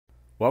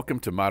Welcome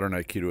to Modern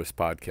Aikidoist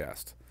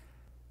Podcast.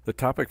 The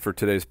topic for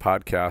today's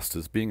podcast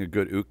is being a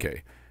good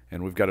uke,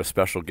 and we've got a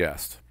special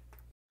guest.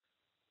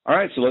 All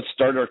right, so let's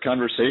start our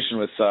conversation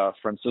with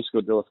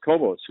Francisco de los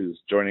Cobos, who's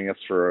joining us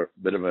for a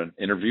bit of an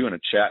interview and a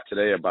chat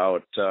today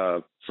about,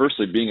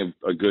 firstly, being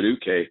a good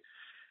uke.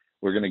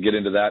 We're going to get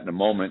into that in a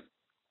moment,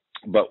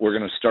 but we're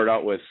going to start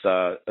out with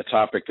a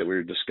topic that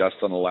we discussed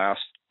on the last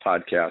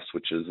podcast,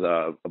 which is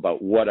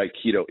about what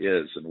Aikido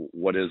is and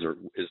what is or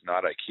is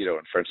not Aikido.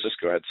 And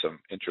Francisco had some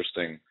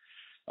interesting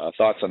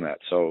thoughts on that.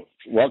 So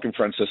welcome,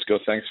 Francisco.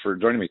 Thanks for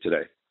joining me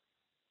today.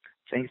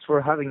 Thanks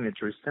for having me,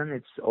 Tristan.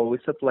 It's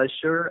always a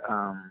pleasure.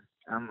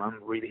 I'm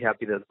really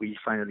happy that we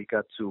finally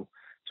got to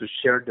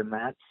share the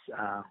mats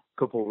a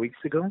couple of weeks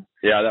ago.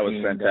 Yeah, that was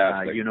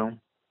fantastic.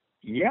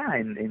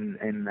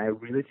 And I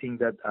really think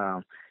that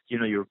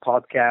your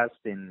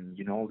podcast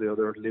and all the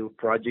other little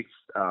projects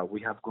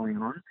we have going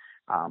on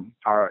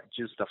are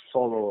just a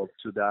follow up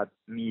to that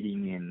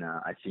meeting, and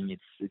I think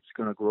it's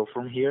gonna grow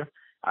from here.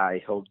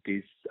 I hope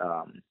this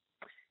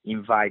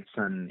invites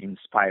and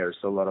inspires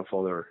a lot of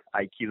other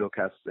Aikido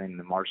cast and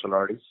martial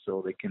artists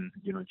so they can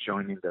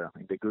join in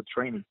the good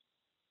training.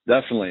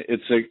 Definitely,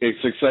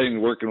 it's exciting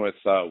working with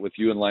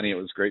you and Lenny. It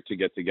was great to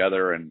get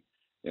together, and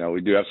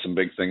we do have some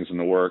big things in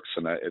the works,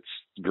 and it's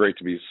great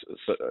to be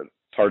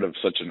part of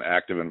such an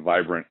active and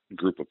vibrant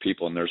group of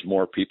people. And there's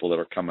more people that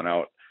are coming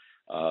out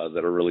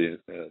that are really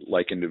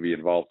liking to be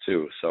involved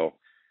too. So,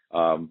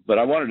 but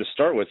I wanted to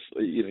start with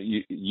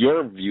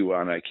your view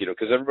on Aikido,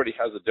 because everybody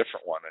has a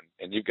different one,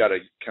 and you've got a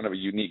kind of a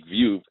unique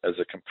view as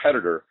a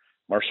competitor,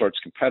 martial arts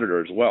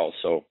competitor as well.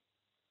 So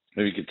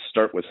maybe you could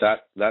start with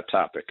that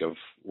topic of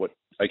what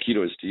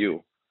Aikido is to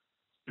you.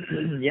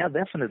 Yeah,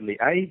 definitely.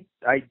 I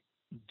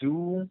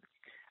do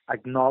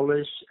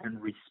acknowledge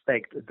and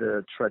respect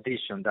the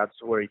tradition.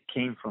 That's where it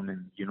came from,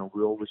 and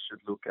we always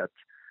should look at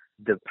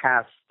the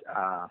past,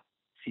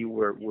 see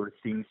where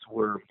things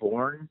were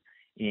born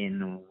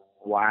and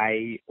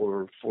why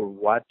or for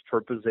what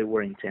purpose they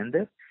were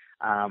intended.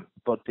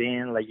 But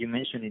then, like you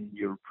mentioned in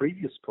your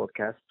previous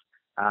podcast,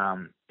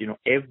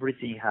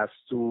 everything has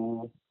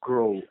to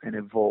grow and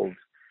evolve.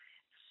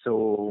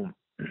 So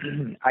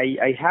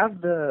I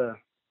have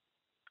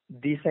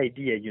this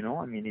idea,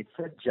 it's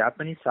a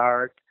Japanese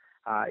art,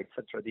 it's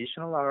a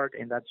traditional art,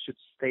 and that should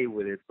stay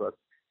with it. But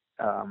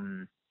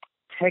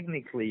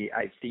technically,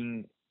 I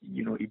think,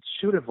 it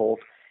should evolve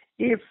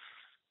if,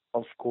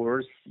 of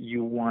course,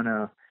 you want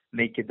to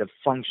make it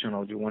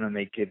functional, you want to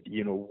make it,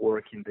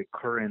 work in the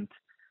current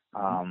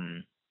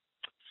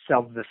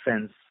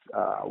self-defense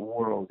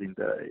world,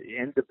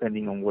 and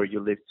depending on where you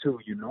live too,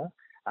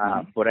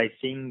 But I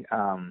think,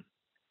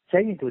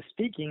 technically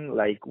speaking,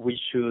 like we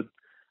should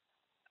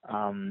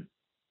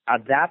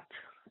adapt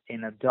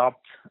and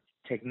adopt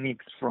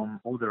techniques from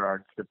other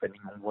arts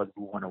depending on what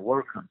we want to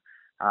work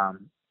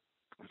on.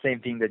 Same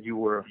thing that you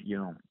were,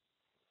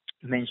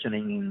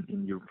 mentioning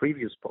in your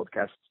previous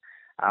podcast.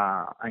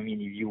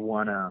 If you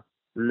want to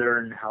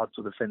learn how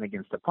to defend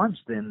against a punch,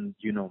 then,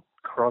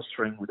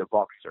 cross-train with a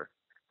boxer.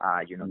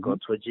 Go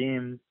to a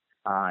gym,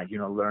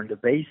 learn the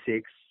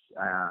basics,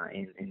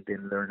 and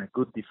then learn a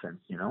good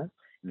defense,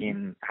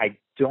 And I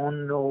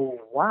don't know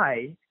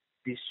why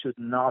this should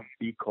not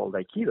be called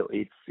Aikido.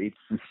 It's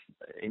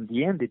in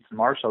the end, it's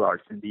martial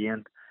arts. In the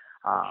end,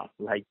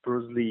 like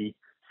Bruce Lee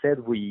said,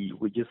 we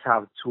just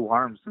have two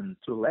arms and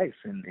two legs,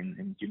 and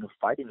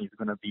fighting is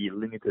going to be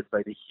limited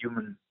by the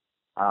human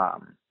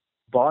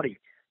body.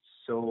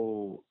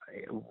 So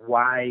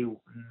why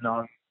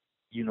not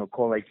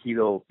call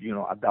Aikido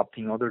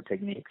adapting other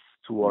techniques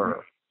to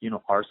our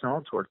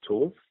arsenal, to our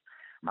tools?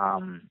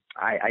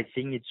 I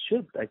think it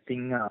should. I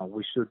think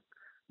we should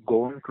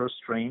go and cross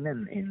train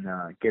and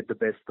get the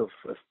best of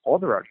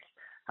other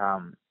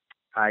arts.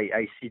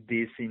 I see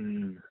this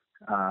in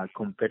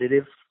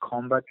competitive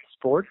combat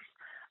sports.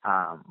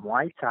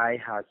 Muay Thai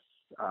has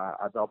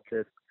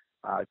adopted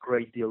a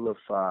great deal of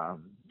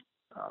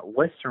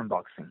Western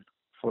boxing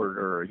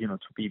for to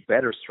be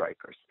better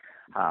strikers.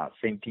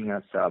 Same thing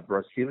as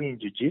Brazilian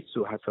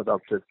Jiu-Jitsu has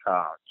adopted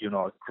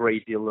a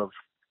great deal of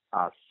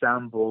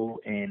sambo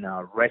and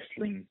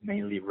wrestling,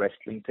 mainly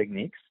wrestling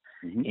techniques.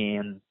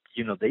 And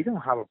they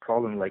don't have a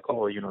problem like,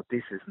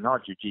 this is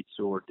not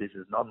Jiu-Jitsu or this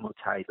is not Muay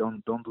Thai.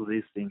 Don't do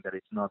this thing that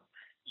it's not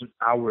in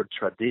our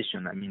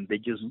tradition. They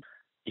just,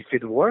 if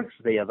it works,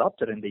 they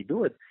adopt it and they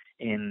do it.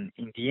 And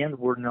in the end,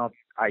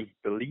 I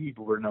believe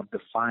we're not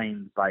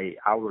defined by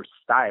our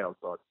style,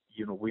 but,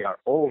 we are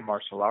all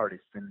martial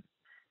artists. And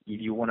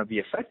if you want to be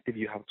effective,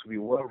 you have to be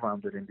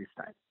well-rounded in this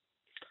time.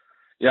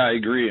 Yeah, I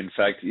agree. In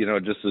fact,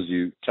 just as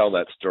you tell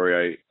that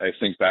story, I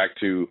think back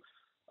to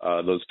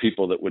those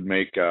people that would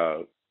make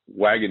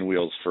wagon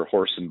wheels for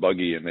horse and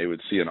buggy, and they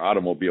would see an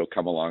automobile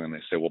come along and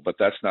they say, well, but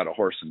that's not a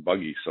horse and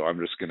buggy, so I'm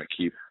just going to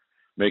keep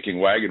making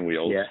wagon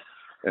wheels. Yeah.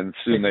 And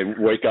soon they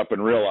wake up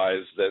and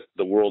realize that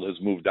the world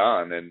has moved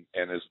on and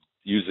is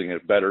using a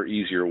better,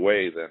 easier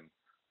way than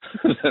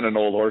an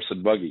old horse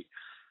and buggy.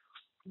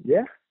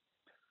 Yeah.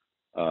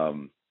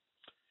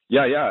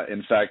 Yeah.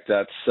 In fact,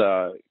 that's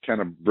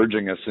kind of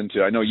bridging us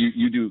into. I know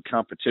you do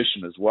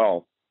competition as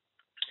well.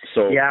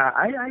 So Yeah,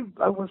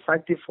 I was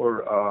active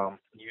for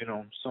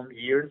some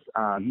years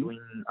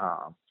doing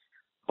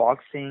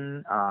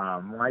boxing,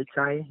 Muay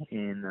Thai,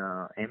 and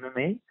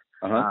MMA.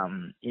 Uh-huh.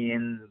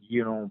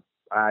 And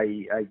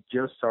I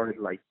just started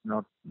like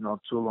not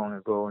too long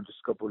ago, just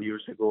a couple of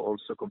years ago,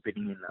 also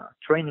competing in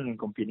training and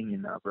competing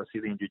in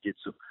Brazilian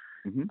Jiu-Jitsu.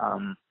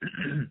 Mm-hmm.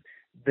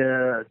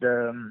 The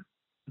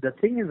the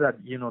thing is that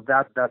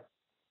that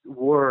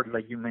word,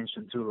 like you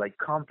mentioned too, like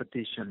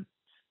competition.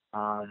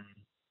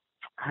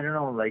 I don't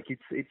know, like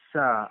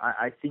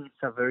I think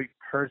it's a very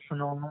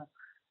personal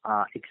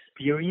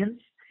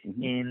experience.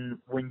 Mm-hmm. And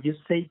when you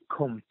say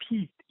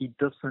compete, it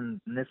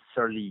doesn't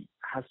necessarily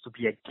has to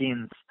be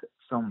against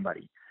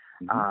somebody.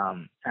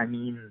 Mm-hmm. I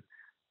mean,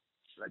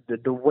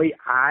 the way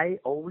I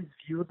always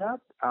view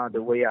that,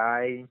 the way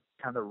I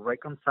kind of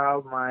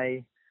reconcile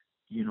my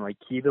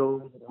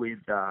aikido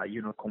with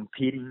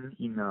competing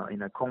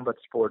in a combat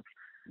sport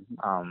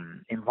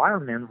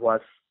environment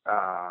was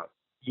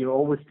you're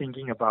always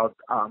thinking about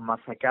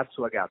masakatsu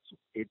agatsu.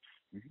 It's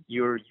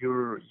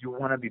Mm-hmm. you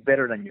want to be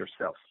better than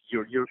yourself.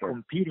 You're Sure.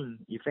 competing.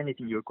 If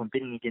anything, you're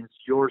competing against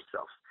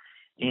yourself.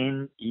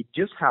 And it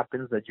just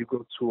happens that you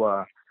go to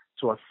a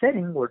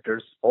setting where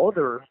there's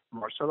other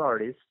martial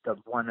artists that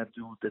want to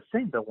do the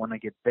same, that want to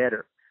get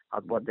better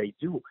at what they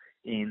do,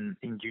 and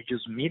you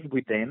just meet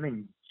with them,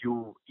 and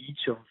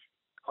each of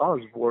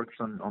us works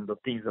on the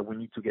things that we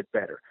need to get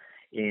better.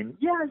 And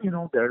yeah,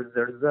 there's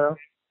the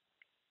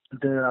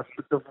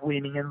aspect of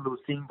winning and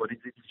losing, but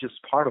it's just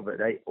part of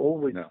it. I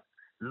always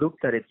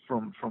looked at it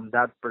from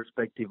that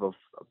perspective of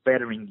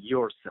bettering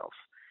yourself,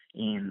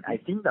 and I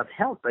think that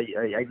helped.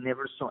 I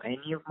never saw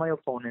any of my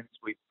opponents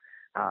with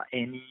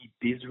any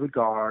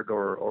disregard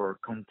or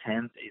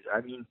contempt.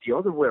 I mean, the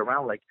other way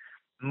around. Like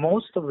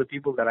most of the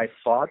people that I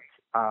fought,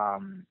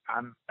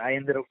 I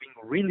ended up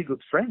being really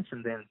good friends,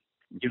 and then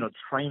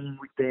training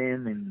with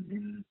them,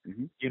 and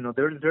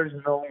there's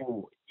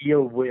no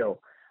ill will.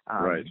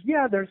 Right.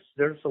 Yeah,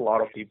 there's a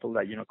lot of people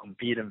that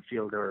compete and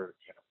feel they're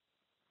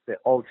the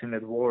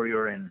ultimate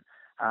warrior, and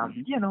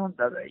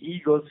that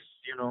egos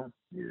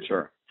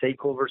Sure.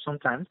 take over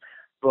sometimes.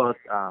 But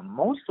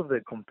most of the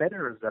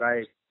competitors that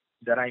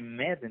I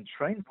met and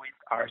trained with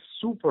are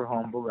super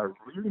humble, are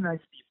really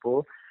nice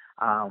people,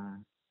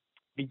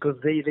 because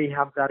they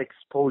have that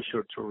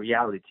exposure to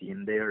reality,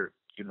 and they're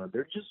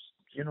just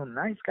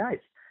nice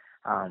guys,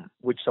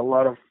 which a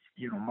lot of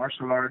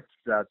martial arts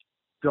that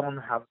don't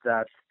have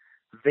that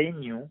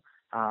venue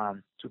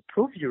to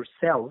prove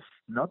yourself,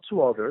 not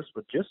to others,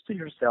 but just to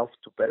yourself,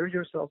 to better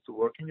yourself, to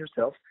work in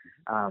yourself.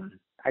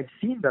 I've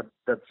seen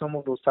that some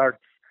of those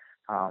arts,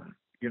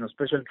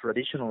 especially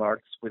traditional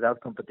arts without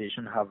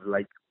competition, have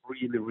like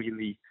really,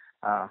 really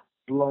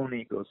blown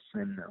egos,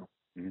 and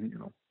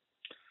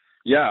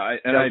yeah,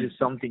 I do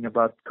something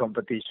about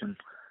competition.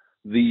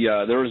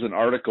 There was an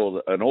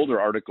article, an older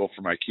article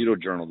from Aikido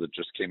Journal that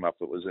just came up.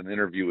 It was an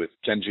interview with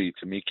Kenji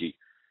Tamiki,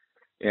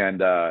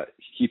 and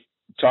he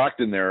talked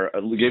in there,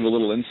 gave a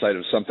little insight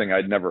of something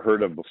I'd never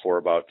heard of before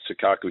about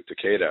Sakaku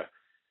Takeda,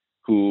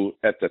 who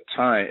at the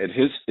time,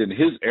 in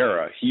his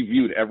era, he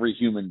viewed every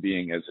human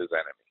being as his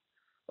enemy.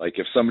 Like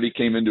if somebody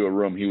came into a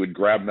room, he would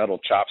grab metal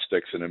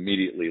chopsticks and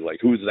immediately like,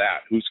 who's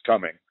that? Who's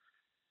coming?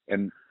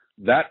 And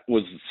that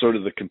was sort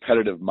of the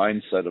competitive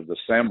mindset of the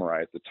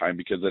samurai at the time,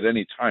 because at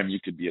any time you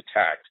could be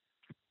attacked.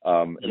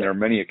 And there are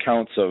many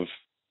accounts of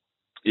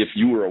if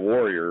you were a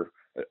warrior,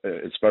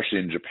 especially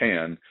in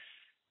Japan,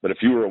 but if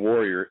you were a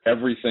warrior,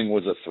 everything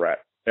was a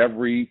threat.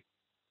 Every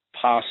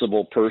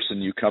possible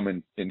person you come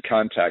in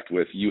contact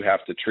with, you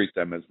have to treat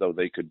them as though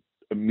they could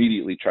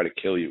immediately try to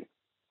kill you.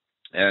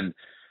 And,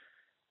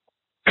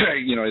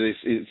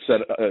 it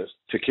said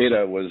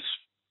Takeda was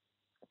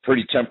a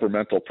pretty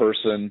temperamental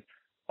person,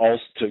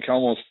 almost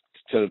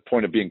to the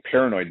point of being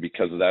paranoid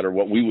because of that, or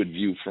what we would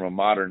view from a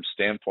modern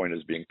standpoint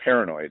as being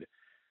paranoid.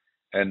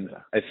 And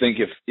I think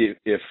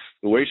if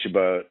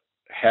Ueshiba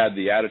had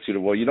the attitude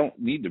of, well, you don't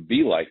need to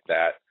be like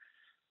that,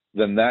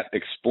 then that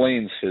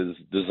explains his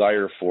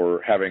desire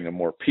for having a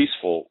more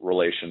peaceful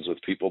relations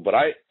with people. But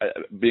I,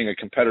 being a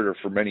competitor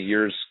for many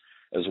years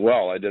as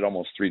well, I did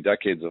almost 3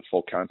 decades of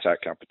full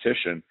contact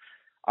competition.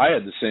 I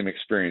had the same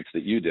experience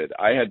that you did.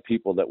 I had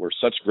people that were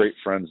such great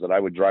friends that I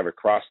would drive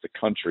across the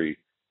country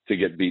to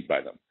get beat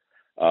by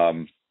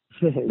them.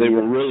 They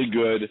were really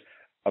good,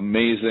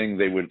 amazing.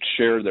 They would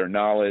share their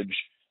knowledge.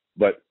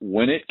 But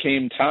when it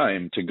came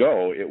time to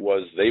go, it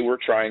was they were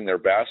trying their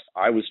best.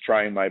 I was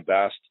trying my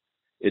best.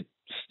 It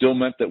still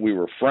meant that we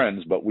were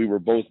friends, but we were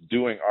both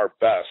doing our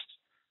best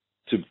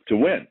to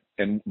win.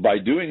 And by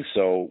doing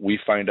so, we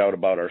find out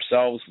about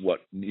ourselves,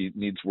 what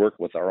needs work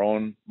with our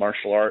own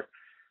martial art,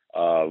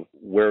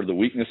 where the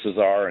weaknesses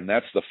are. And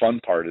that's the fun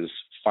part, is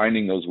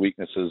finding those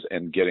weaknesses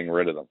and getting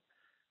rid of them.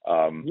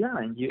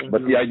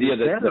 But the idea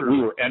that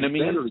we were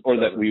enemies or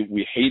that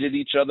we hated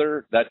each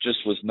other, that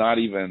just was not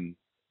even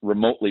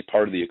remotely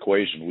part of the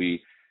equation.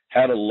 We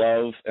had a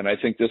love, and I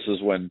think this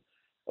is when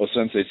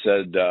Sensei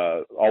said,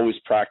 always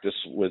practice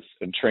with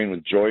and train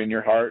with joy in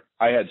your heart.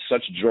 I had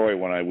such joy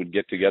when I would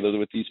get together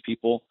with these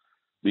people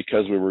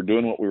because we were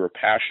doing what we were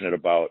passionate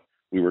about.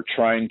 We were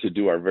trying to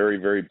do our very,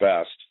 very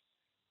best,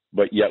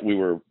 but yet we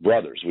were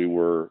brothers. We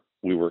were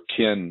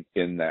kin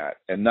in that.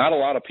 And not a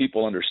lot of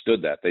people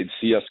understood that. They'd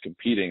see us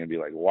competing and be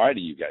like, why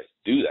do you guys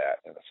do that?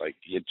 And it's like,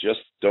 you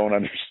just don't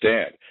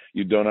understand.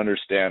 You don't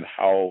understand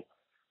how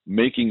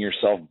making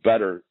yourself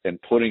better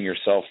and putting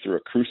yourself through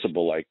a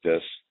crucible like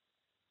this,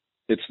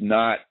 it's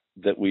not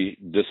that we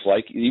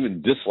dislike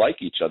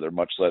each other,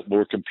 much less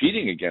we're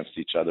competing against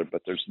each other,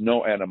 but there's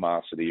no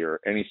animosity or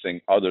anything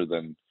other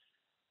than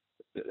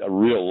a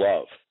real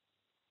love.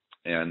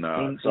 And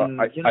so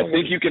I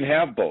think you can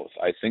have both.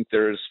 I think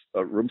there's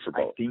room for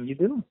both. I think you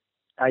do.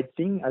 I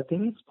think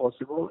it's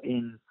possible.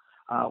 In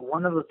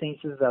one of the things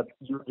is that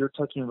you're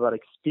talking about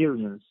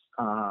experience.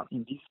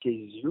 In this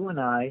case, you and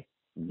I,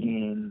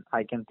 and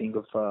I can think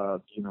of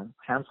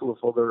handful of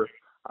other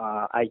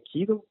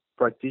Aikido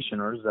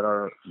practitioners that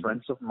are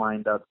friends of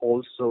mine that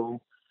also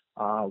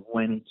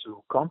went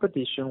into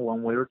competition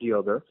one way or the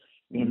other,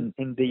 and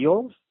they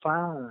all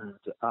found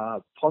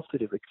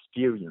positive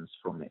experience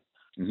from it.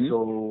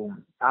 So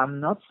I'm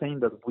not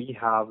saying that we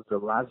have the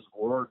last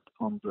word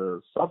on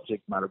the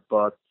subject matter,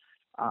 but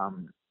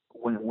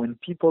when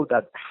people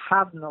that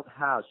have not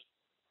had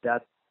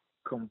that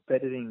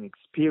competitive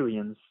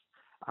experience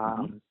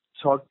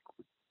talk,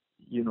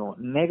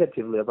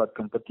 negatively about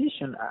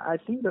competition, I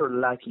think they're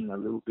lacking a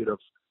little bit of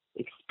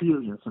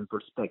experience and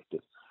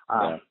perspective.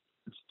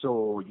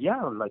 So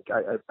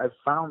I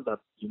found that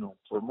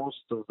for most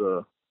of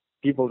the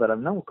people that I've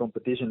known,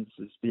 competitions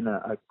has been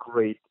a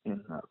great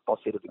and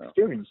positive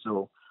experience.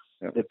 So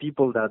the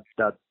people that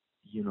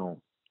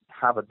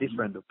have a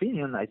different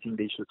opinion, I think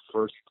they should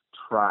first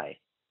try.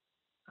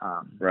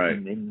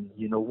 And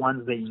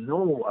once they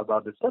know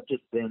about the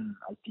subject, then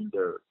I think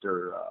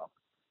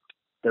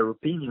their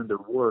opinion, their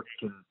work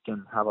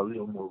can have a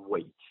little more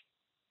weight.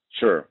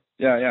 Sure.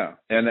 Yeah.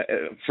 And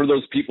for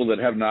those people that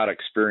have not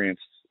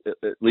experienced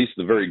at least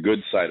the very good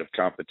side of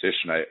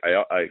competition,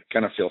 I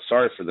kind of feel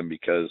sorry for them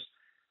because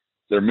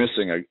they're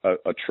missing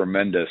a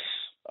tremendous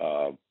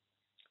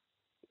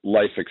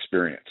life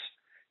experience.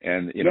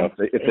 And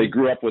if they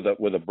grew up with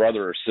a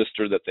brother or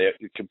sister that they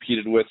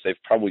competed with, they've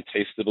probably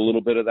tasted a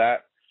little bit of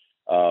that.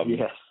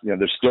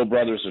 They're still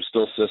brothers, they're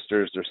still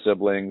sisters, they're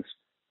siblings,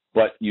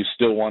 but you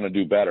still want to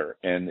do better.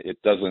 And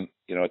it doesn't,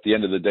 at the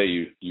end of the day,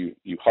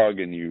 you hug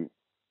and you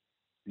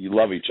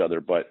love each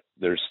other, but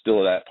there's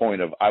still that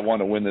point of I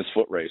want to win this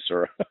foot race,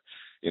 or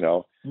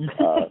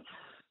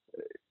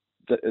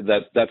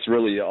that's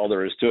really all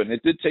there is to it. And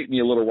it did take me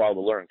a little while to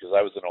learn because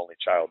I was an only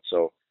child,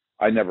 so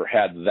I never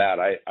had that.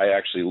 I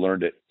actually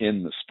learned it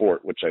in the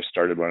sport, which I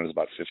started when I was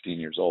about 15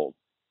 years old.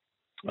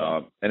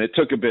 And it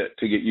took a bit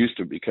to get used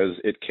to because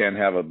it can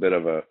have a bit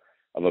of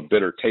a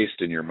bitter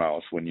taste in your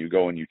mouth when you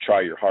go and you try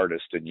your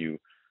hardest and you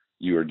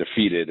are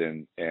defeated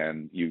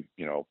and you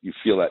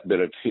feel that bit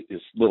of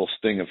this little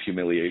sting of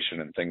humiliation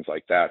and things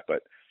like that.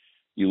 But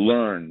you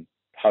learn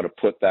how to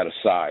put that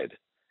aside,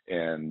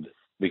 and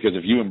because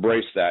if you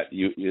embrace that,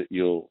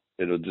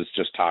 it'll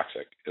just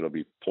toxic. It'll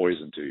be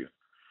poison to you.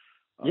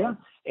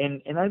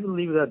 And I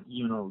believe that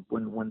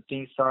when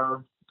things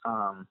are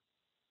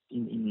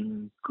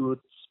in good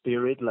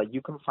spirit, like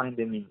you can find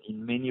them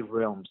in many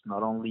realms,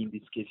 not only in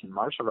this case in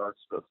martial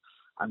arts, but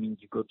I mean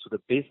you go to the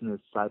business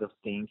side of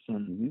things,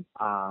 and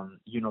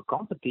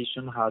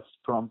competition has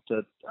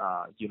prompted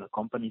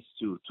companies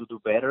to do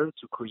better,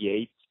 to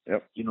create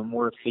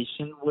more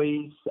efficient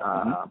ways,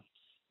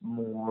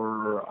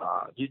 more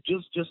you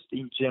just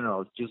in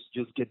general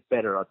just get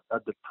better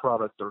at the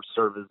product or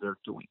service they're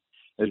doing.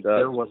 If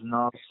there was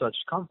not such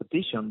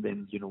competition,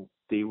 then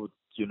they would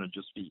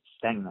just be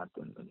stagnant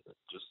and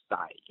just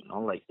die.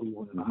 Like we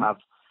wouldn't have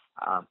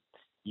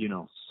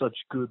such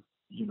good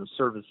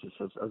services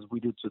as we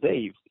do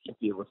today if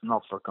it was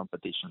not for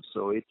competition.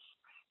 So it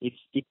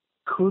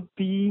could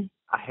be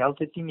a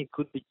healthy thing, it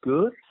could be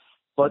good,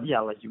 but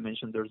like you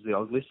mentioned, there's the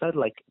ugly side.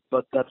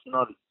 But that's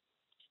not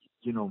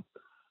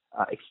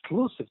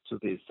exclusive to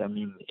this. I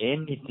mean,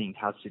 anything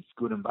has its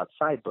good and bad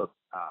side, but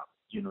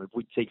if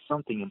we take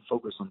something and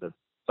focus on the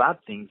bad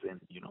things, then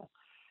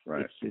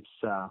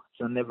it's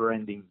a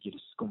never-ending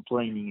just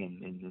complaining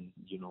and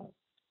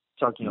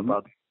talking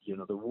about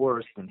the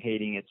worst and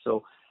hating it.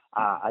 So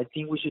I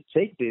think we should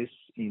take this,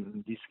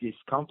 in this case,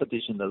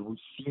 competition that we've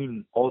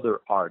seen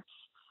other arts,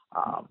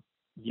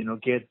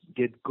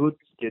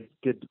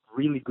 get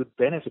really good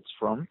benefits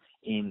from,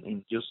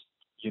 and just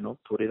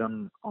put it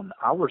on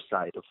our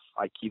side of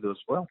Aikido as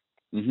well.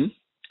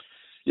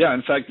 Yeah,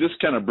 in fact, this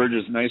kind of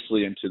bridges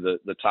nicely into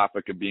the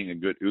topic of being a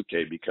good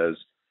uke, because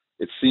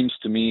it seems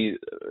to me,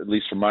 at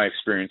least from my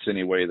experience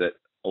anyway, that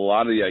a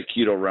lot of the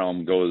Aikido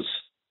realm goes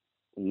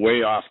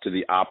way off to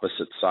the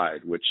opposite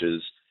side, which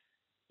is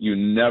you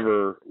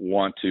never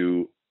want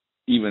to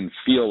even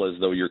feel as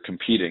though you're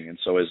competing. And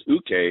so as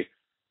uke,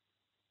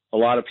 a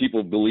lot of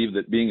people believe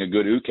that being a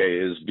good uke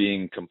is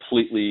being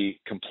completely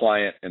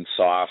compliant and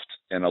soft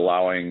and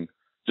allowing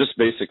just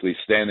basically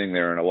standing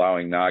there and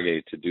allowing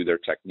Nage to do their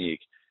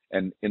technique.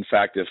 And in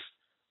fact, if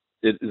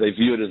they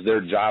view it as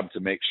their job to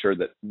make sure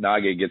that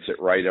Nage gets it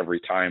right every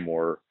time,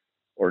 or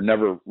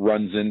never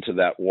runs into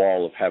that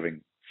wall of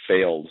having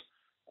failed.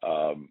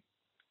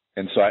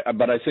 And so,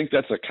 but I think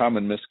that's a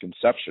common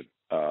misconception,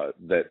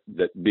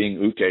 that being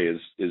uke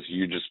is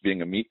you just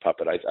being a meat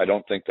puppet. I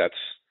don't think that's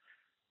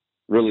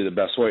really the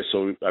best way.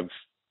 So I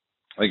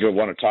think I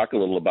want to talk a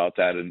little about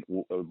that and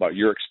about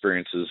your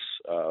experiences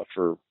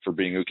for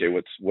being uke.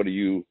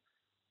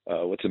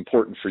 What's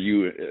important for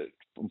you?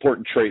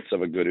 Important traits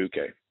of a good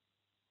uke.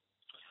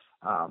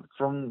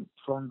 From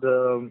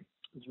the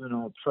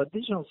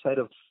traditional side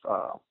of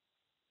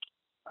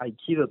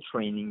Aikido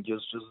training,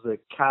 just the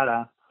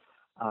kata,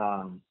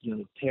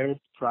 paired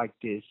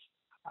practice.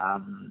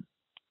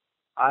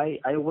 I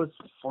was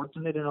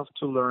fortunate enough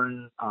to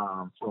learn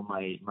from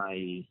my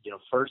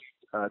first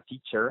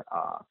teacher,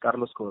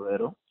 Carlos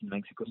Cordero, in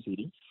Mexico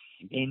City,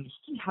 and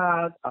he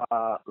had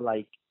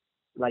like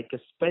a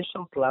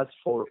special class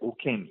for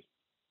ukemi,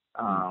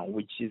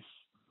 which is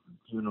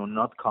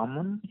not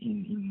common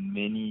in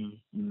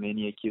many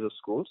Aikido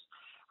schools.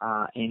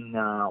 And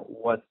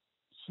what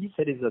he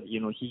said is that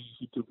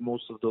he took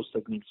most of those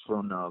techniques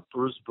from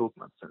Bruce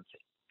Bookman Sensei.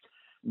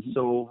 Mm-hmm.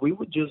 So we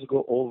would just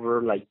go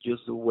over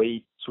just the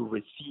way to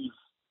receive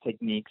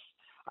techniques,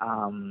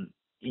 and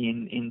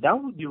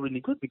that would be really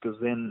good, because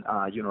then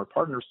our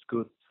partners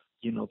could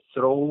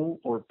throw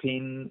or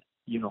pin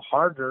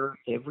harder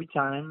every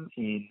time,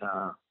 and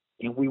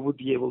we would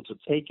be able to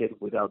take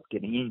it without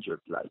getting injured.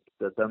 Like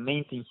the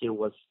main thing here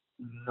was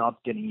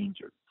not getting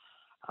injured.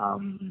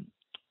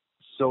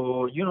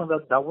 So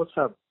that was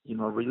a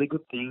really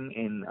good thing,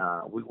 and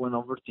we went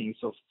over things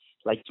of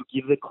to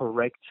give the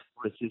correct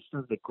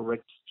resistance, the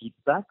correct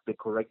feedback, the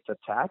correct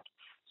attack,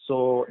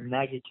 so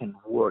Nage can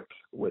work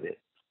with it.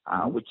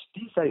 Which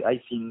this I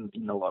think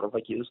in a lot of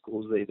Aikido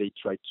schools they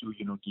try to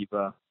give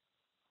a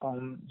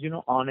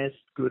honest,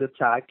 good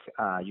attack,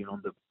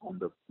 on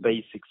the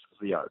basics of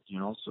the art,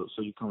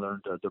 so you can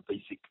learn the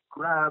basic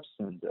grabs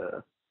and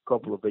a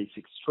couple of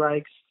basic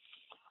strikes,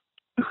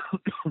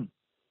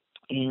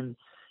 and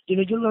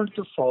you learn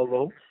to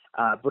follow,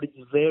 but it's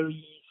very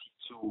easy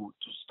to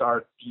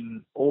start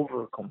being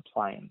over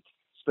compliant,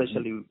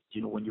 especially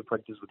when you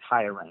practice with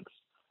higher ranks.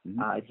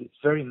 It's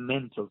very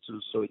mental too,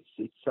 so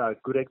it's a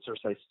good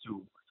exercise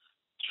to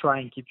try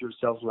and keep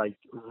yourself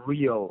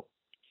real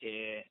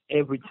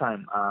every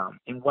time.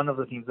 And one of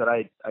the things that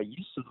I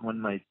used to do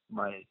when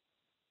my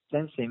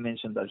sensei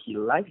mentioned that he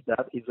liked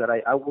that is that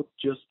I would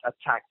just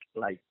attack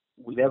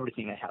with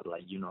everything I had,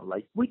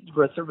 with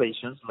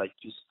reservations,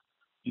 just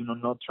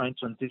not trying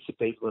to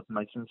anticipate what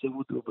my sensei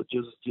would do, but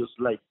just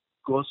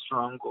go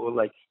strong, or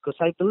because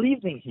I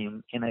believed in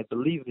him and I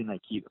believed in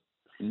Aikido,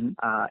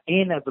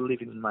 and I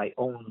believe in my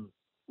own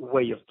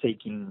way of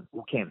taking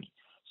ukemi.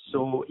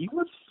 So it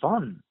was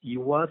fun. It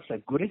was a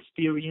good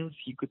experience.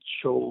 He could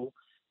show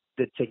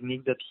the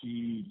technique that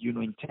he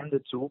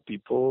intended to.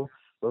 People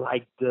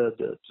liked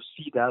to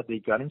see that. They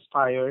got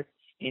inspired,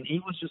 and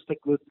it was just a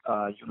good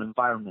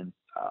environment,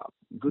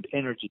 good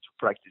energy to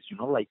practice.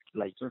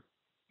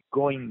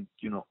 Going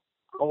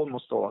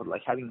almost all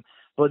having,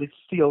 but it's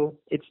still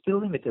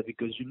limited,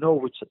 because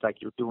which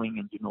attack you're doing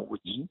and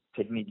which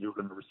technique you're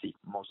going to receive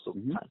most of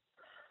the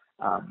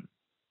time.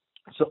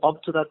 So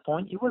up to that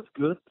point, it was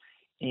good,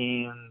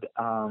 and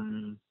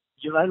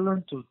I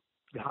learned to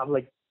have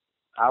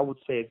I would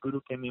say a good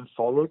ukemi and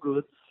follow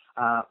good.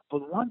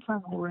 But one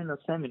time we were in a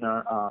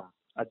seminar,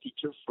 a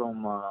teacher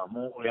from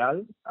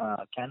Montreal,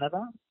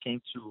 Canada,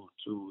 came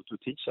to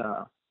teach,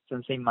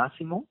 Sensei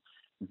Massimo.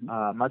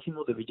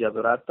 Massimo de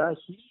Villadorata.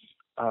 He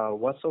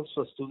was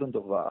also a student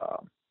of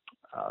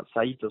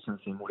Saito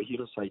Sensei,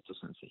 Morihiro Saito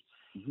Sensei.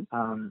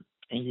 And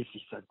he's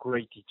a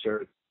great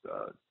teacher,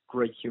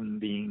 great human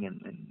being,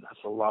 and has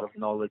a lot of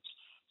knowledge.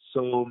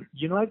 So,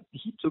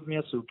 he took me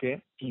as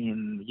uke,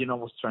 and, I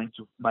was trying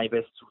my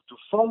best to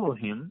follow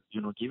him,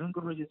 give him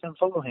good resistance,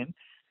 follow him.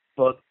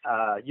 But,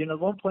 at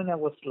one point I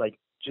was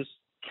just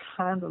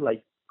kind of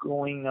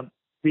going a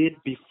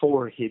bit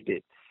before he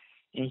did.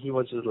 And he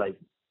was just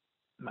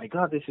my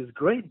God, this is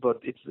great,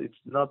 but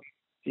it's not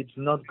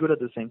good at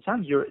the same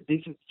time. You're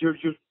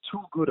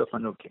too good of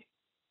an uke.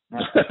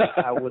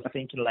 I was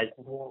thinking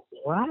well,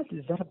 what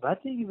is that a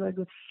bad thing? Is that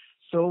good?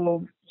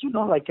 So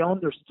I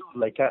understood.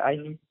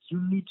 You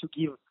need to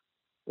give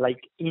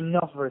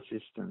enough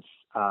resistance.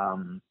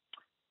 And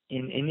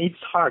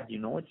it's hard.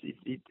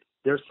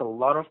 There's a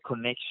lot of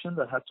connection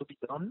that has to be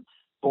done,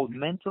 both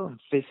mental and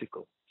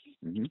physical.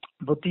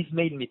 But this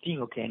made me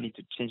think, okay, I need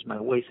to change my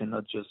ways and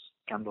not just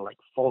kind of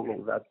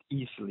follow that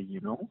easily,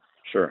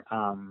 Sure.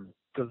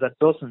 Because that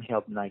doesn't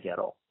help Nage at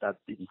all. That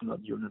it's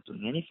not, you're not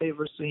doing any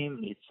favors to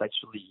him. It's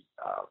actually,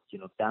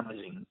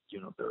 damaging,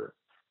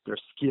 their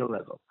skill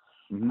level.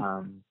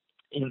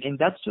 And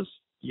that's just,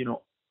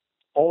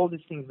 all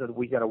these things that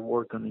we gotta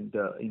work on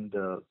in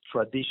the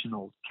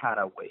traditional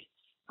kata way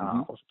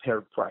of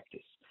paired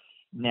practice.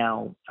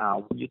 Now,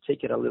 when you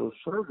take it a little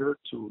further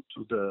to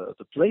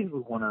the place we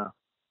wanna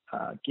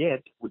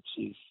get, which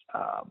is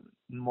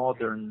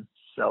modern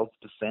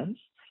self-defense,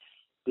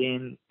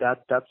 then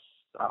that's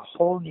a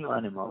whole new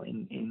animal.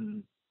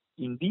 In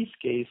this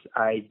case,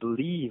 I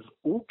believe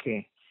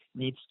uke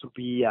needs to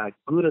be a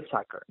good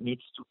attacker,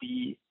 needs to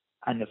be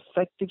an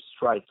effective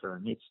striker,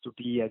 needs to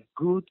be a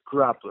good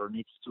grappler,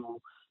 needs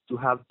to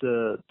have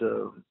the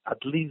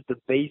at least the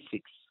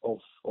basics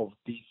of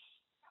these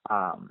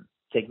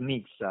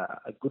techniques,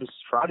 a good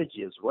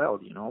strategy as well.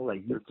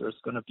 Like there's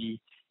gonna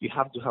be, you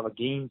have to have a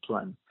game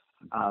plan.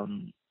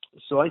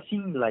 So I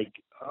think like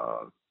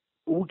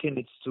uke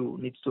needs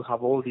to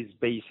have all these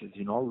bases.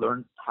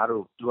 Learn how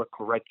to do a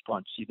correct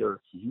punch,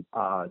 either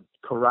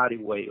karate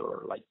way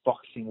or like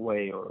boxing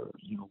way or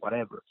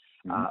whatever.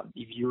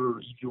 If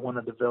you want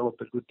to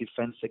develop a good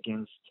defense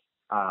against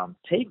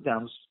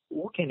takedowns,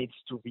 uke needs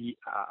to be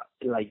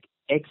like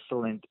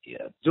excellent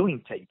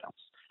doing takedowns.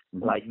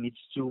 Like needs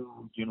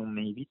to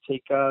maybe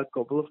take a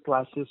couple of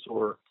classes,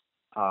 or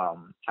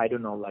I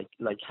don't know,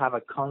 like have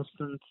a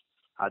constant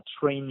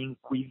training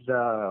with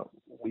a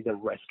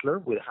wrestler,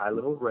 with a high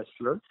level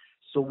wrestler,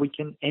 so we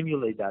can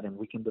emulate that and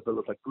we can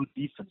develop a good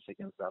defense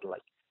against that.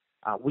 Like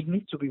we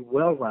need to be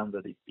well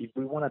rounded if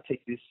we want to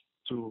take this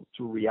to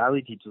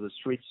reality, to the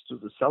streets, to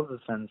the self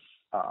defense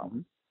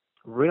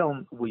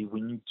realm. We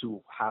need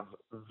to have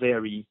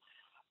very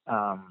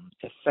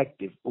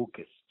effective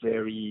ukes,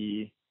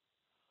 very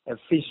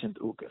efficient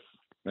ukes.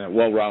 Yeah,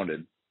 well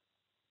rounded.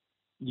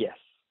 Yes.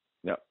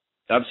 Yeah,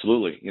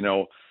 absolutely.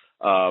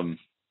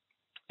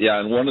 Yeah,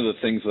 and one of the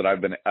things that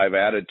I've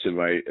added to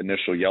my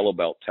initial yellow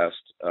belt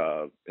test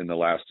in the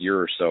last year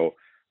or so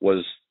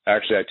was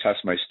actually I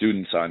test my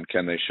students on,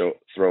 can they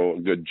throw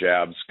good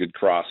jabs, good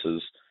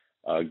crosses,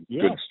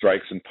 good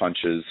strikes and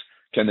punches.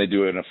 Can they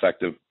do an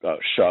effective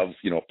shove,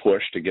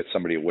 push to get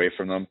somebody away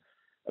from them?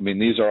 I mean,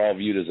 these are all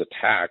viewed as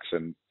attacks,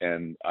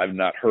 and I've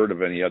not heard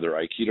of any other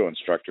Aikido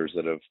instructors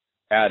that have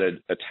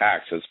added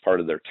attacks as part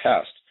of their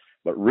test.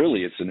 But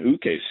really, it's an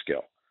uke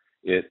skill.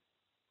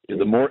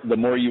 The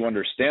more you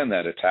understand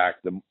that attack,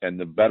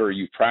 the better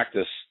you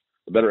practice,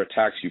 the better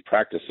attacks you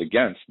practice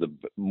against, the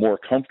more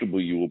comfortable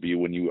you will be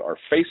when you are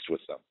faced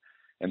with them.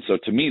 And so,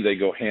 to me, they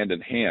go hand in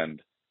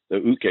hand. The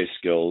uke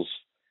skills.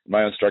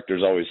 My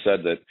instructors always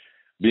said that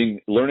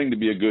learning to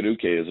be a good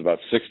uke is about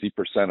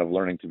 60% of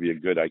learning to be a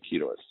good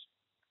aikidoist.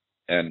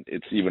 And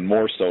it's even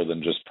more so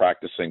than just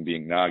practicing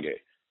being nage.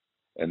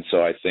 And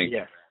so I think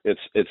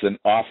it's an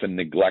often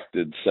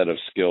neglected set of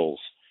skills,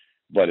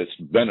 but it's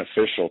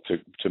beneficial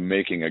to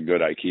making a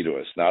good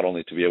aikidoist, not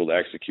only to be able to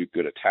execute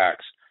good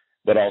attacks,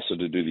 but also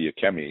to do the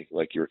ukemi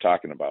like you were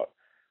talking about.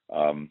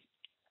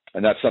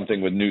 And that's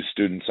something with new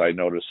students I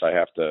notice I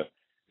have to,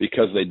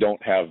 because they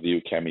don't have the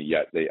ukemi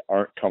yet, they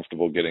aren't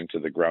comfortable getting to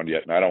the ground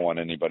yet, and I don't want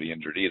anybody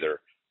injured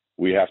either.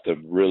 We have to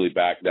really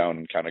back down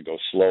and kind of go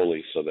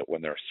slowly so that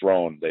when they're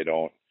thrown, they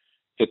don't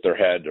hit their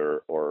head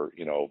or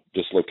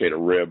dislocate a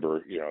rib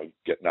or,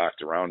 get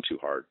knocked around too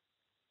hard.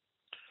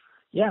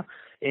 Yeah.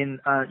 And,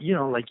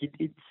 like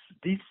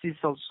this is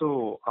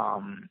also,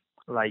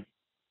 like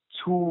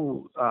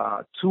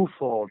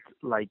twofold,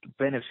 like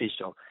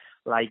beneficial.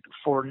 Like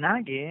for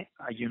nage,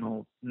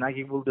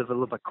 nage will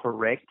develop a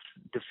correct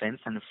defense,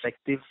 an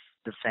effective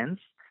defense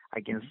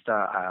against,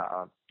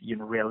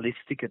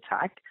 realistic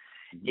attack.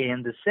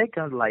 And the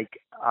second, like,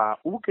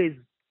 uke is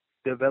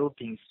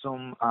developing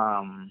some,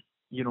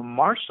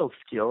 martial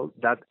skill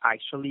that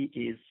actually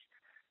is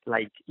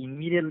like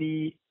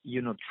immediately,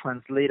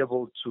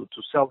 translatable to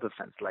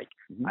self-defense. Like,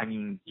 I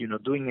mean,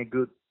 doing a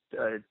good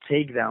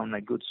takedown,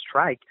 a good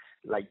strike,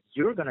 like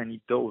you're going to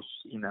need those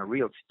in a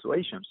real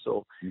situation.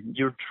 So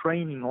you're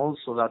training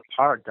also that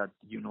part that,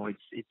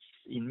 it's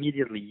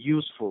immediately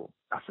useful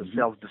as a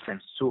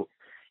self-defense tool.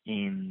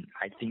 And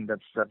I think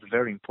that's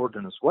very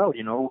important as well.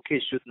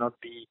 Uke should not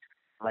be,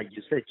 like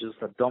you said,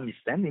 just a dummy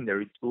standing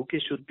there.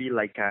 Uke should be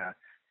like a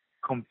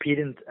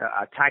competent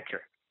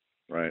attacker.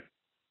 Right.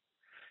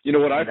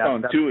 What I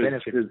found too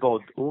is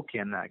both uke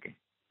and nage.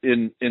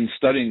 In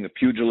studying the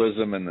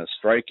pugilism and the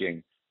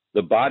striking,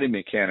 the body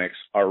mechanics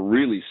are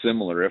really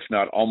similar, if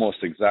not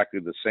almost exactly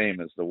the same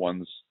as the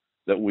ones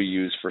that we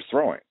use for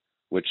throwing.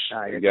 Which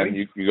again,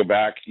 you go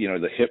back,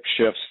 the hip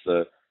shifts,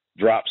 the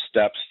drop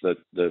steps,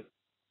 the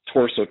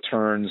torso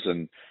turns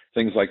and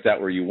things like that,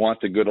 where you want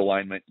the good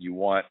alignment, you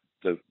want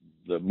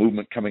the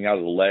movement coming out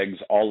of the legs,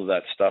 all of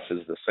that stuff is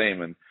the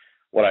same. And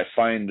what I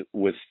find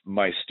with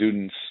my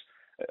students,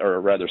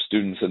 or rather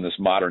students in this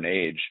modern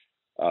age,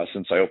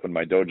 since I opened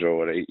my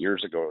dojo 8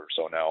 years ago or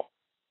so now,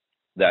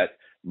 that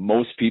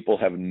most people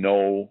have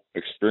no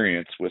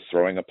experience with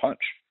throwing a punch.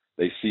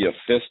 They see a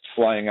fist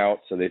flying out,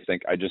 so they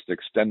think, I just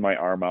extend my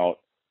arm out.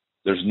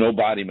 There's no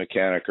body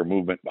mechanic or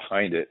movement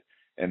behind it.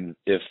 And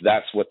if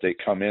that's what they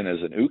come in as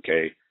an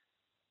uke,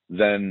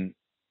 then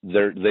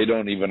they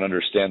don't even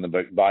understand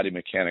the body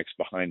mechanics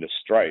behind a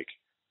strike,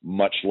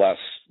 much less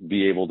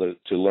be able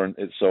to learn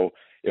it. So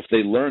if they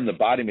learn the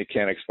body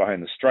mechanics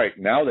behind the strike,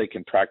 now they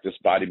can practice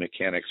body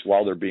mechanics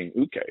while they're being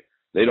uke.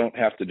 They don't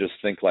have to just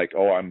think like,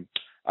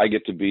 I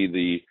get to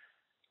be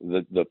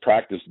the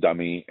practice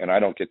dummy, and I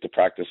don't get to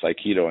practice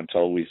Aikido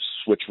until we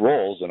switch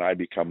roles and I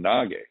become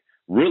Nage.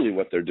 Really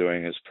what they're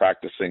doing is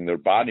practicing their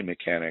body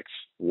mechanics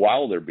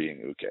while they're being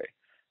uke.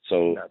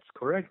 So that's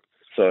correct.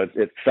 So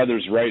it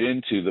feathers right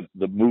into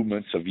the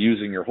movements of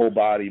using your whole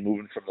body,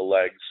 moving from the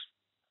legs,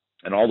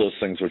 and all those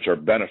things which are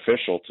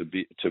beneficial to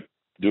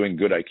doing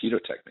good Aikido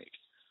technique.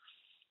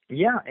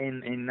 Yeah,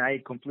 and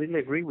I completely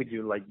agree with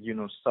you. Like,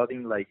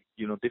 studying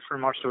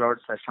different martial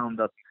arts, I found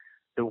that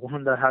the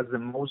one that has the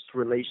most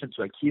relation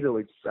to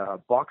Aikido is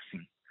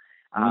boxing.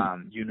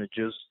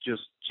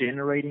 Just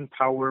generating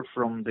power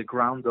from the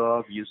ground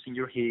up, using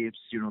your hips,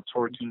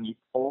 torquing, it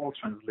all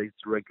translates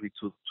directly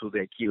to the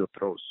Aikido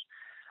throws.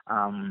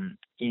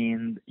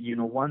 And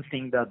one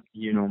thing that,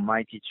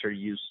 my teacher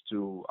used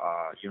to,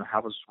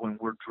 have us when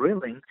we're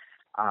drilling,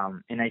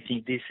 and I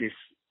think this is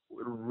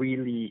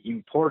really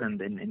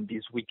important, and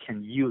this we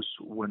can use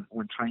when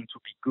trying to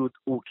be good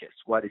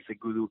ukes. What is a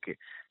good uke?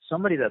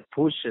 Somebody that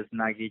pushes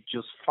Nage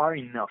just far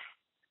enough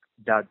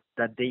that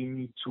they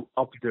need to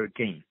up their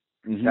game,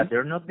 that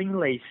they're not being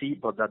lazy,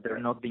 but that they're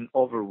not being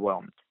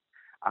overwhelmed.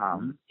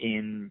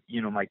 And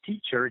my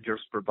teacher,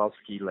 George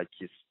Probowski, like,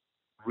 he's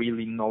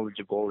really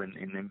knowledgeable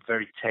and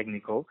very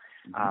technical.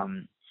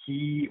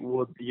 He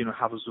would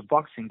have us do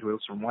boxing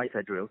drills or Muay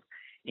Thai drills,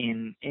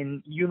 and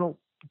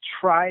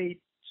try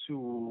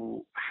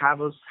to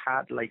have us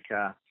had like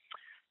a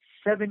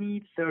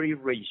 70-30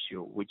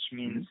 ratio, which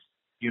means,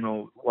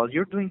 while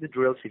you're doing the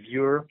drills, if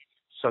you're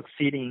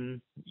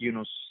succeeding,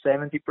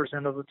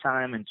 70% of the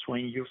time and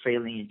 20 you're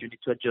failing, and you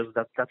need to adjust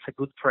that, that's a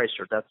good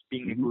pressure. That's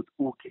being a good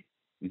uke.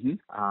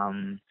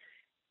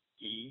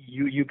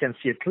 You can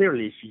see it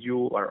clearly. If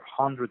you are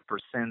 100%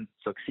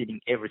 succeeding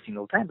every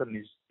single time, that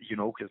means,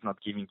 uke is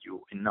not giving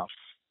you enough.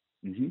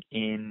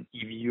 And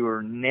if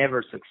you're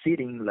never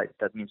succeeding, like,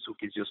 that means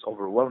uke is just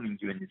overwhelming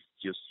you, and it's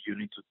just, you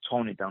need to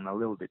tone it down a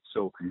little bit.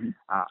 So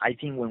I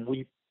think when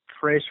we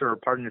pressure our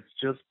partners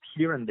just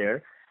here and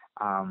there,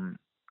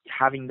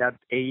 having that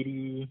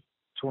 80-20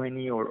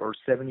 or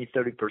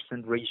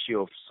 70-30%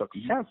 ratio of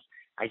success,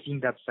 I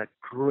think that's a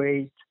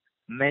great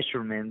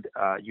measurement,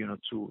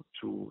 to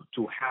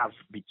have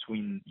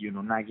between,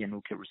 Nage and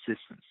uke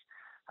resistance.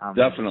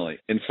 Definitely.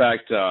 In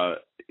fact,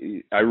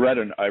 I read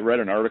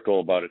an article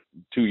about it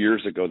 2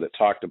 years ago that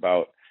talked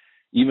about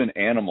even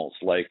animals,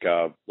 like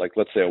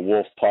let's say a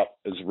wolf pup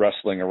is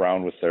wrestling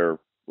around with their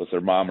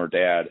mom or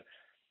dad.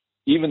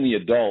 Even the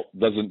adult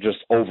doesn't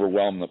just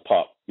overwhelm the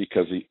pup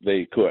because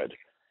they could.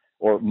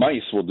 Or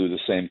mice will do the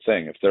same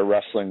thing. If they're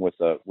wrestling with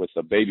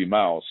a baby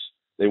mouse,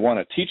 they want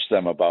to teach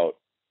them about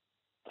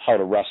how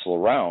to wrestle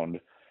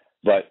around,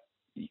 but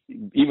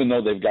even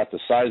though they've got the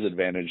size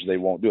advantage, they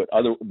won't do it.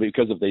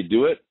 Because if they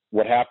do it,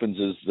 what happens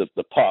is that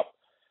the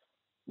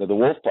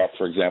wolf pup,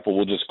 for example,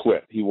 will just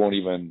quit.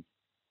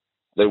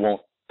 They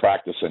won't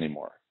practice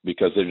anymore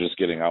because they're just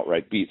getting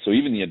outright beat. So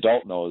even the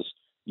adult knows,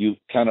 you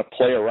kind of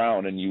play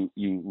around and you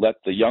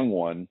let the young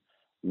one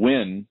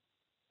win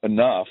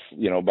enough,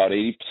 about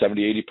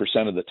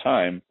 70-80% of the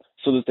time,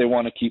 so that they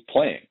want to keep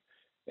playing.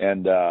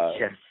 And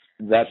yes.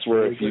 That's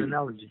where and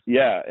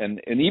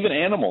even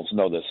animals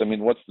know this. I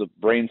mean, what's the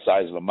brain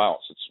size of a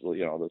mouse? It's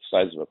the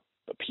size of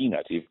a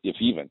peanut, if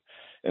even.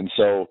 And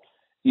so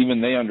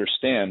even they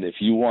understand, if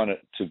you want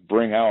to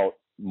bring out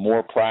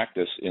more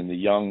practice in the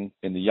young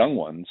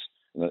ones,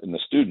 in the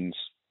students,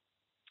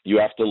 you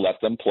have to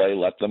let them play,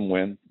 let them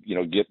win,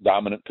 get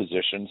dominant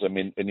positions. I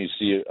mean, and you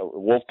see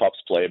wolf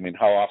pups play. I mean,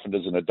 how often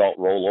does an adult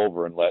roll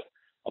over and let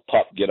a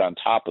pup get on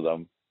top of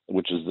them,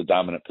 which is the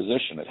dominant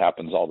position? It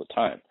happens all the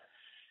time.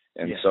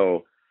 And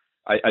so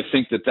I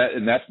think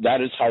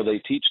that is how they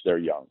teach their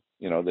young.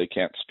 They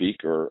can't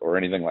speak or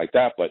anything like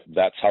that, but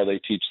that's how they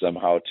teach them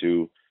how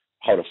to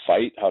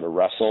fight, how to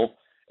wrestle,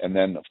 and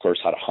then, of course,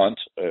 how to hunt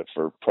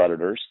for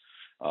predators,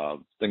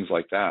 things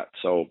like that.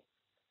 So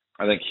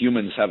I think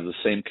humans have the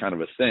same kind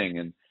of a thing,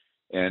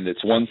 and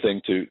it's one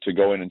thing to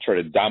go in and try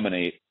to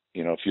dominate.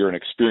 If you're an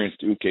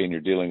experienced uke and you're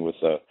dealing with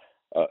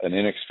an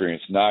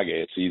inexperienced nage,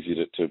 it's easy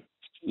to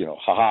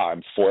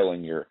I'm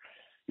foiling your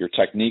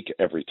technique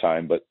every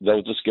time, but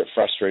they'll just get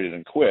frustrated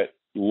and quit.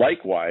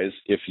 Likewise,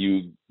 if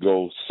you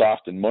go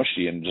soft and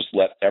mushy and just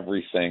let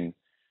everything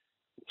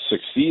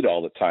succeed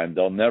all the time,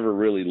 they'll never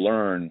really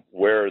learn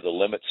where the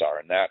limits are,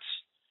 and that's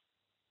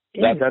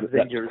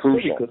dangerous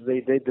crucial. Because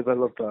they could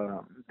develop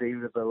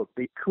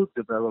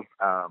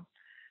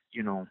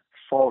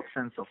false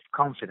sense of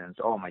confidence.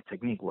 Oh, my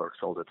technique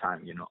works all the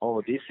time.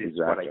 Oh, this is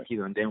what I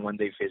do, and then when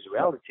they face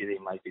reality, they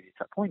might be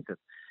disappointed.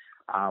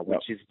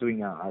 Which is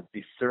doing a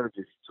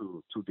disservice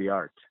to the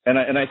art. And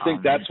I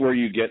think that's where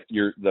you get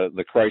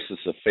the crisis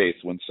of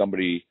faith, when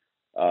somebody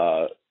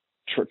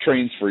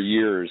trains for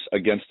years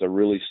against a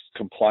really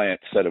compliant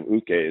set of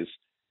ukes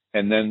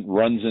and then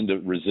runs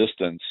into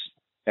resistance,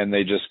 and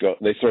they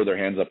throw their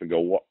hands up and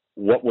go,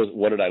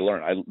 what did I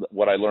learn?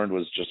 What I learned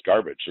was just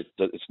garbage.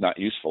 It's not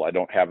useful. I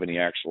don't have any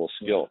actual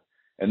skill.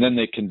 And then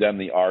they condemn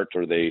the art,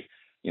 or they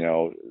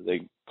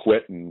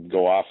quit and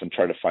go off and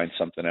try to find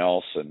something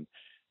else.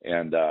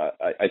 And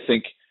I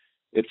think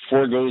it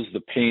foregoes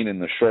the pain in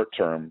the short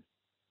term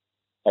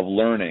of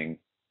learning,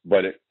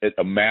 but it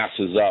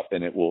amasses up,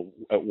 and it will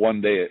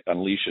one day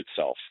unleash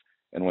itself.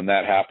 And when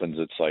that happens,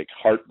 it's like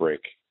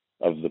heartbreak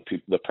of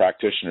the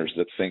practitioners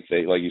that think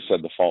they, like you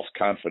said, the false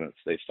confidence.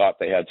 They thought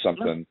they had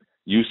something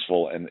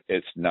useful, and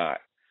it's not.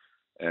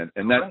 And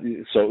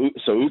that so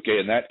uke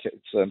in that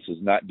sense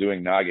is not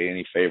doing nage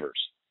any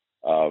favors.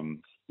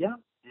 Yeah,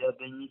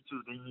 they need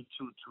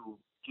to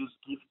just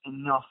give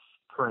enough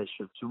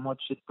pressure. Too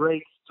much it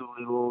breaks, too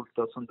little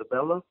doesn't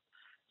develop.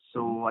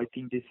 So I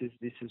think this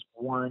is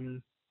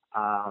one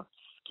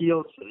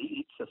skill.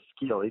 It's a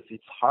skill.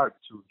 It's hard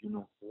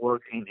to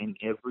work in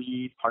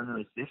every partner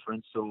is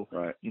different. So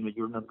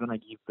you're not gonna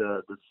give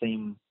the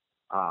same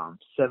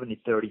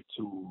 70-30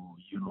 to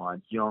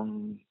a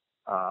young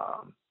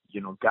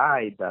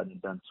guy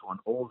than to an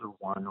older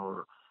one,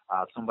 or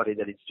somebody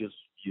that is just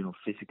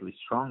physically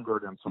stronger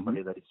than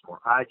somebody that is more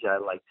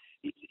agile. Like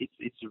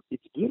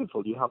it's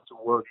beautiful. You have to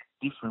work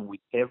different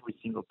with every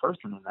single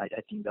person, and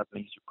I think that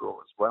makes you grow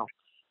as well.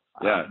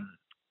 Yeah.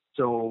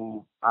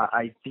 So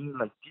I think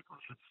like people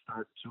should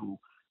start to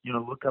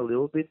look a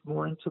little bit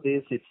more into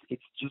this.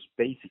 It's just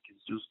basic.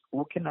 It's just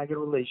uke-nage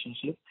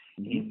relationship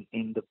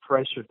in the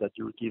pressure that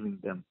you're giving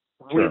them.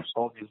 With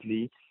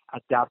obviously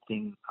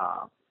adapting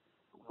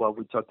what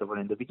we talked about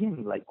in the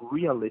beginning, like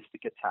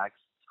realistic attacks.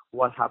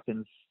 What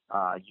happens,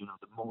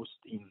 the most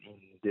in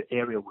the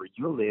area where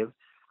you live.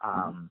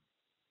 I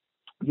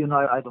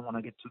don't want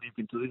to get too deep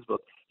into this,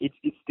 but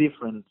it's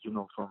different,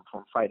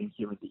 from fighting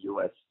here in the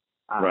U.S.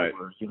 Where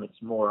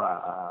it's more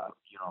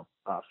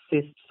a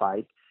fist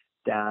fight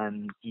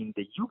than in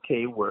the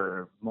UK,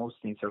 where most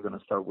things are going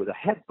to start with a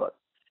headbutt,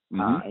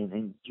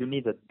 and you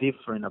need a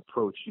different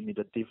approach. You need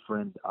a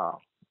different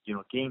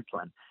game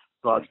plan.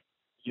 But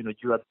you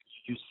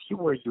see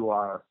where you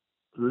are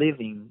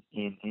living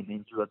and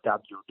you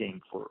adapt your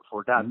game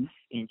for that, and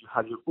you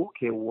have your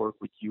uke work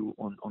with you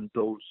on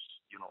those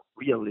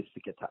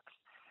realistic attacks.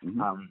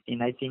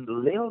 And I think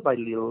little by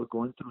little,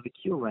 going through the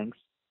Q ranks,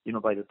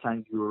 by the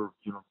time you're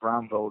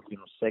brown belt,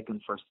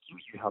 second, first Q,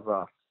 you have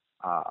a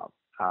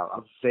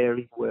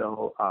very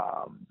well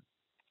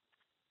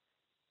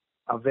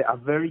a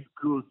very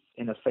good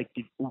and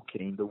effective uke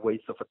in the ways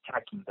of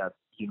attacking that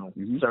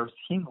serves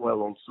him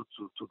well also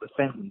to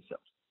defend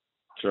himself.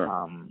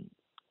 Sure.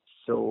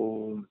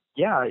 So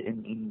yeah,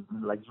 and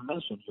like you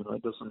mentioned,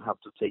 it doesn't have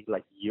to take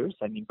like years.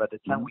 I mean, by the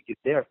time we get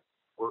there,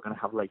 we're gonna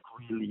have like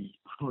really,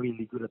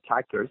 really good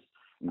attackers,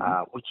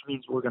 which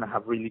means we're gonna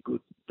have really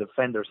good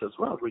defenders as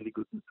well, really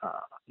good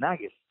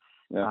nages.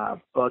 Yeah.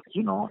 But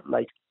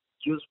like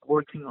just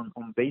working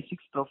on basic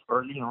stuff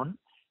early on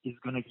is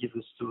gonna give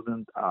the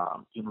student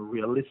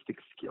realistic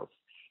skills,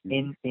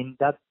 and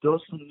that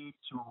doesn't need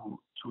to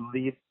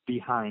leave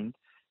behind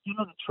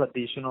the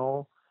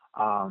traditional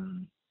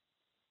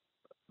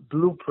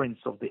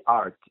blueprints of the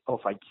art of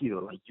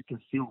Aikido. Like you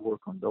can still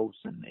work on those,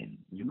 and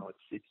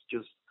it's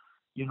just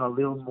a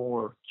little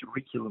more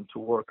curriculum to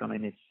work on,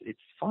 and it's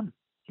fun.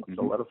 It's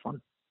a lot of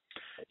fun.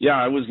 Yeah,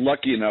 I was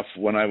lucky enough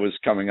when I was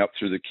coming up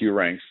through the Q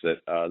ranks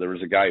that there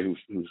was a guy who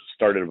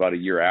started about a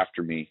year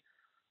after me.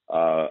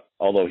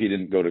 Although he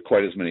didn't go to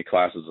quite as many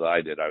classes as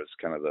I did. I was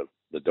kind of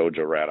the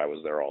dojo rat. I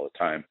was there all the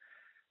time.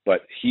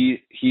 But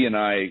he and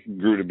I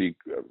grew to be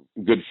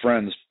good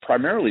friends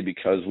primarily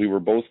because we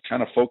were both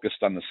kind of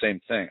focused on the same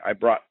thing. I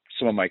brought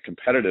some of my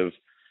competitive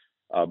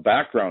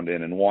background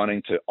in and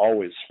wanting to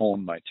always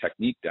hone my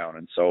technique down.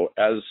 And so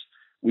as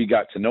we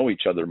got to know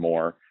each other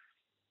more,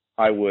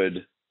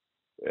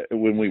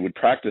 when we would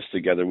practice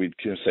together, we'd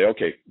kind of say,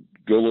 okay,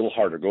 go a little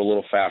harder, go a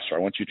little faster. I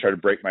want you to try to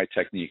break my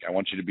technique. I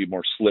want you to be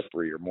more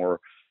slippery or more,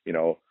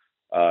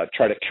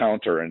 try to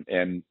counter.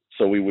 And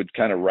so we would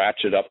kind of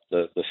ratchet up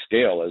the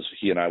scale as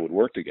he and I would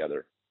work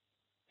together.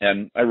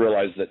 And I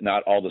realized that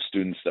not all the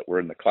students that were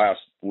in the class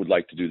would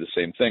like to do the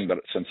same thing. But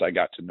since I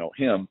got to know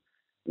him,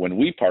 when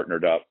we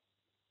partnered up,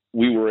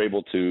 we were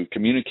able to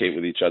communicate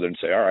with each other and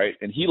say, all right.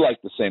 And he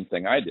liked the same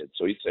thing I did.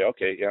 So he'd say,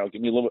 okay,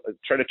 give me a little,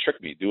 try to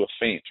trick me, do a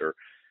feint, or,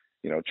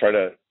 try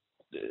to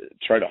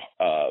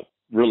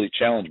really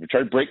challenge me,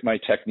 try to break my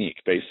technique,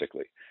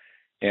 basically.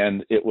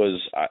 And it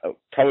was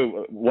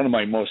probably one of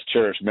my most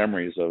cherished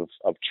memories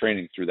of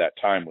training through that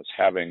time was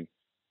having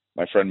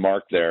my friend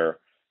Mark there,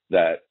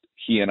 that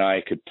he and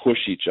I could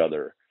push each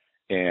other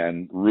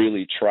and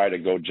really try to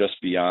go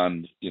just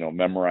beyond,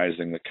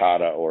 memorizing the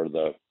kata or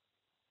the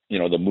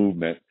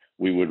movement.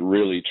 We would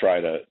really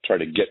try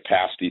to get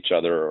past each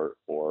other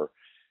or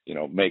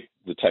make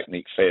the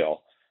technique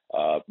fail.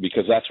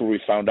 Because that's where we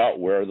found out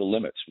where are the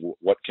limits.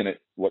 What can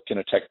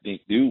a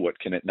technique do? What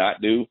can it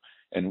not do?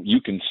 And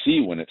you can see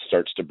when it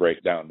starts to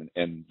break down,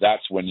 and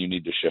that's when you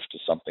need to shift to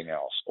something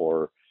else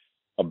or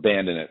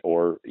abandon it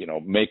or,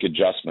 make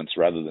adjustments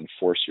rather than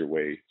force your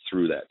way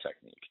through that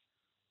technique.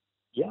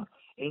 Yeah.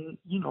 And,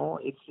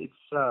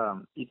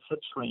 it's a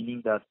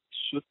training that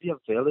should be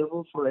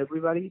available for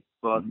everybody,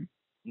 but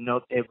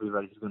not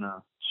everybody's going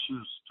to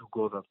choose to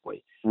go that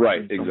way. Right,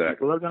 and exactly. Some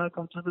people are going to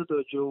come to the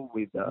dojo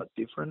with a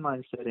different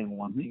mindset and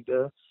wanting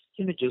to,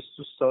 just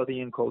to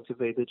study and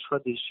cultivate the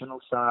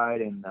traditional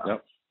side and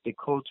the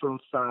cultural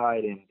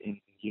side and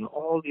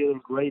all the other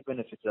great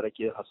benefits that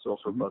Aikido has to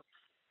offer. But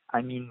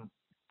I mean,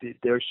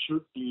 there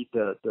should be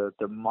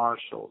the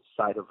martial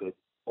side of it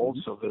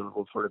also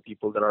available for the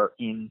people that are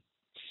in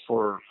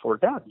for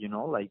that.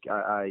 Like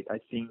I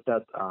think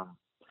that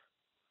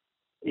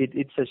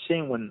it's a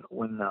shame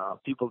when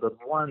people that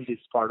want this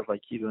part of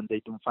Aikido and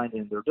they don't find it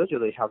in their dojo,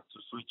 they have to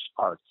switch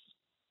arts.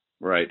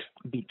 Right.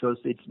 Because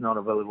it's not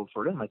available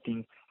for them. I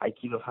think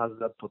Aikido has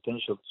that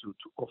potential to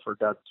offer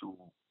that to,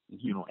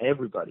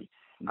 everybody,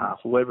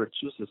 whoever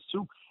chooses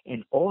to.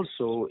 And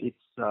also,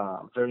 it's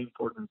a very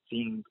important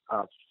thing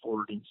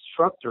for the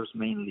instructors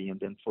mainly, and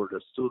then for the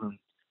student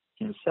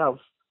himself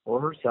or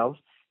herself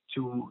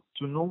to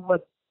know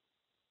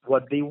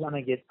what they want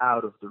to get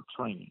out of their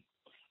training.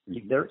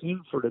 If they're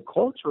in for the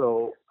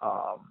cultural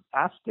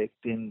aspect,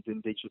 then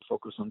they should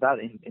focus on that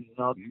and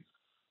not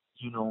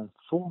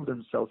fool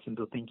themselves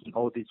into thinking,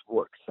 oh, this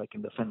works, I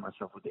can defend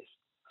myself with this.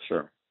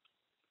 Sure.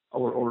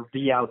 Or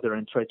be out there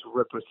and try to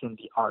represent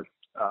the art,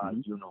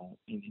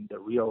 in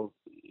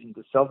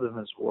the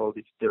self-defense world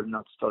if they're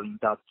not studying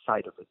that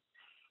side of it.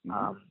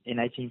 And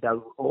I think that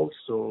will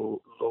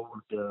also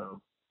lower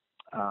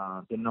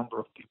the number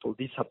of people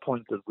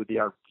disappointed with the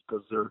art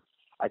because they're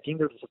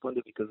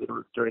disappointed because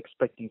they're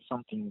expecting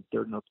something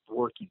they're not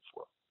working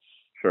for.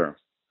 Sure.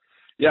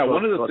 Yeah,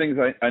 one of the things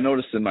I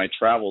noticed in my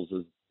travels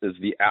is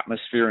the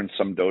atmosphere in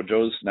some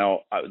dojos.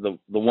 Now, the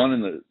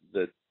one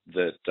that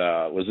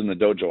was in the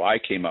dojo I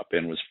came up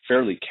in was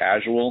fairly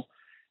casual,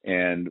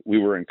 and we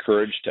were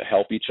encouraged to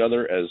help each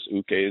other as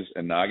ukes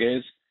and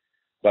nages.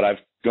 But I've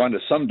gone to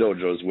some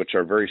dojos which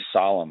are very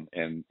solemn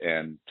and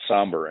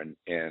somber,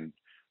 and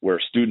where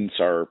students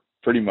are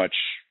pretty much,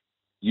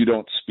 you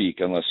don't speak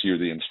unless you're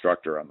the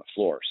instructor on the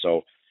floor.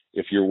 So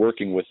if you're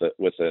working with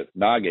a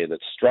nage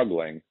that's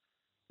struggling,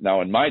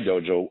 now in my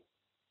dojo,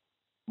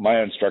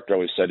 my instructor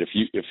always said,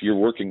 if you're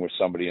working with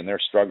somebody and they're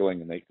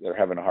struggling and they're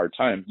having a hard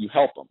time, you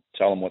help them,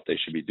 tell them what they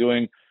should be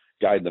doing,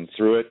 guide them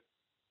through it.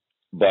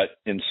 But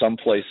in some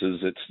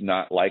places, it's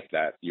not like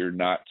that. You're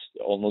not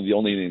only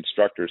the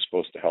instructor is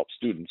supposed to help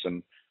students.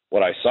 And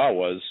what I saw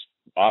was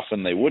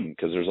often they wouldn't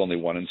because there's only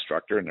one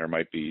instructor and there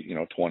might be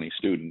 20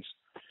 students.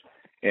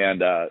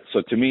 And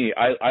so to me,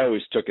 I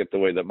always took it the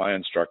way that my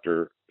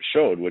instructor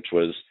showed, which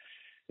was,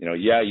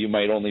 you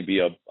might only be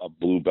a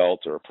blue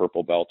belt or a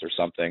purple belt or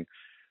something.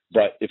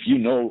 But if you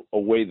know a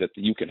way that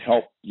you can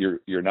help your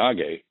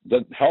nage,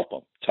 then help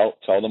them.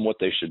 Tell them what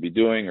they should be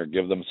doing or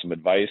give them some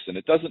advice. And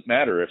it doesn't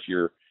matter if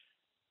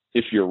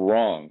you're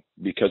wrong,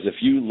 because if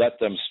you let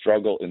them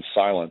struggle in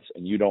silence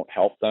and you don't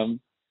help them,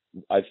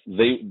 that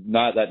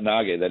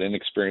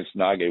inexperienced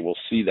nage will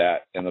see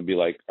that and they'll be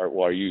like,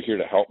 well, are you here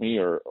to help me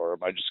or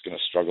am I just going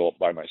to struggle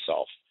by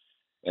myself?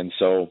 And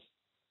so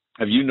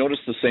have you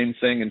noticed the same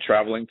thing in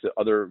traveling to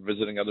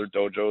visiting other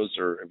dojos,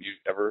 or have you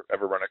ever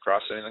run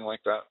across anything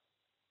like that?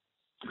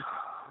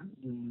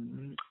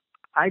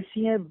 I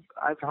think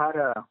I've had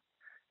a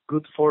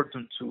good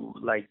fortune to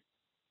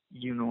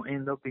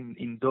end up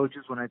in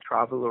dojos when I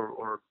travel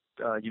or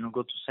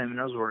go to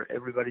seminars where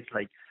everybody's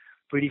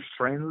pretty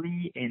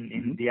friendly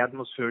and the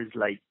atmosphere is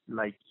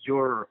like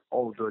your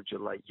old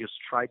dojo, just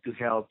try to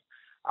help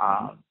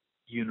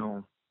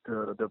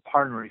the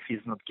partner if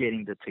he's not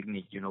getting the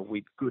technique,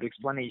 with good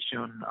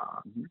explanation.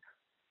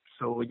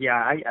 So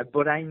yeah,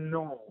 but I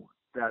know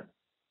that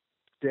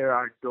there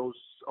are those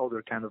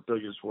other kind of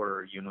dojos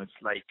where, it's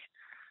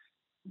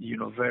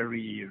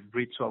very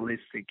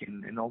ritualistic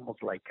and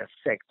almost like a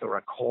sect or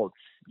a cult,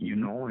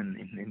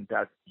 and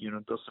that,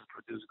 doesn't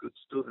produce good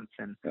students.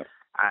 And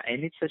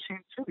and it's a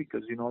shame too,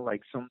 because,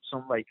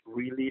 some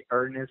really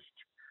earnest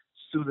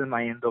student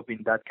might end up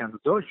in that kind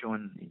of dojo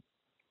and,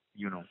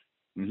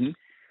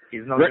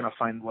 he's not going to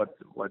find what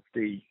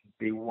they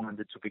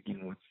wanted to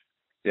begin with.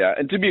 Yeah.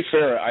 And to be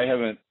fair,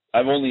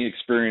 I've only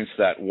experienced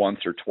that once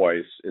or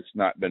twice. It's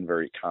not been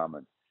very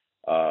common.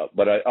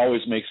 But it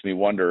always makes me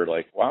wonder,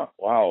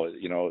 wow,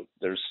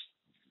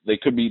 they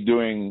could be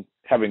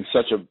having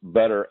such a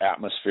better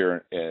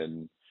atmosphere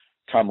and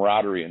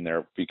camaraderie in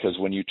there, because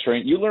when you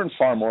train, you learn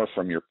far more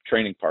from your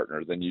training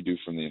partner than you do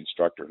from the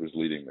instructor who's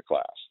leading the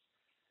class.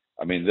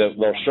 I mean,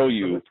 they'll show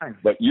you,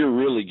 but you're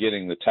really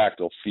getting the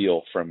tactile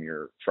feel from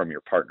your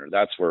partner.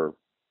 That's where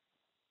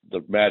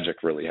the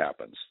magic really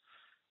happens.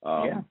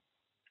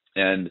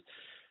 And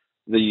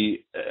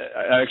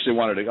I actually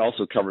wanted to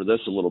also cover this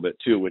a little bit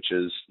too, which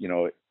is,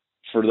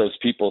 for those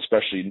people,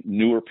 especially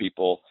newer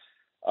people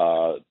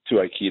to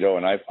Aikido,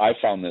 and I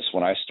found this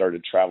when I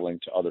started traveling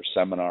to other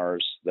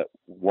seminars that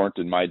weren't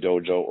in my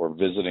dojo or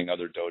visiting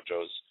other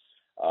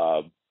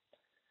dojos.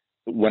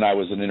 When I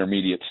was an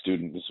intermediate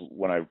student is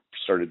when I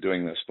started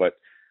doing this. But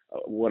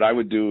what I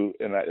would do,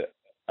 and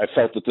I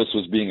felt that this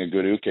was being a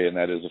good uke, and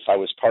that is if I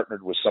was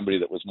partnered with somebody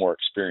that was more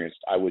experienced,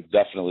 I would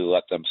definitely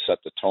let them set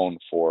the tone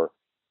for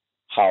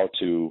how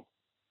to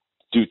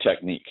do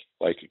technique,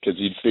 because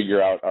you'd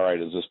figure out, all right,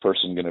 is this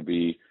person going to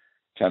be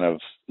kind of,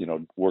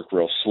 work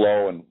real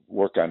slow and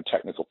work on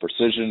technical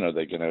precision? Are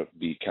they going to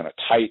be kind of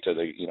tight? Are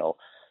they,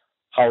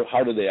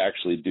 how do they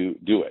actually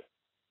do it?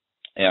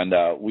 And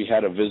we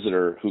had a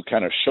visitor who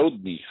kind of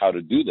showed me how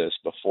to do this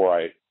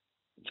before it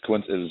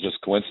was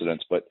just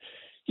coincidence, but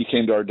he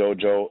came to our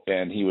dojo,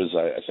 and he was,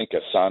 I think,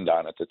 a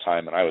Sandan at the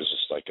time, and I was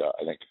just like,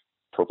 I think,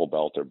 purple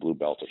belt or blue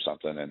belt or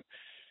something.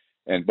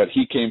 But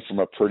he came from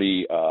a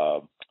pretty,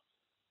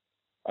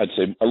 I'd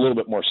say, a little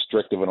bit more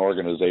strict of an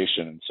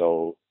organization,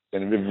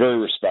 and a very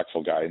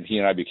respectful guy, and he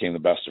and I became the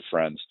best of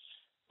friends.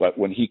 But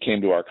when he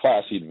came to our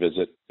class, he'd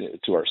visit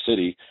to our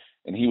city,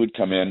 and he would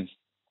come in,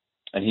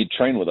 and he'd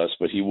train with us,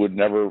 but he would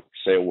never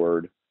say a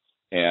word.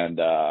 And,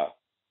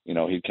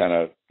 he'd kind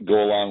of go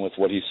along with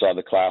what he saw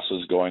the class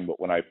was going. But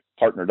when I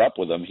partnered up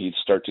with him, he'd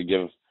start to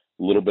give a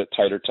little bit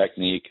tighter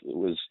technique.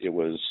 It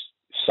was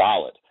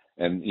solid.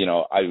 And,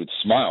 I would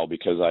smile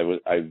because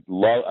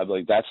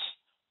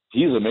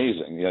he's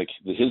amazing. Like,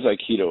 his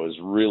Aikido is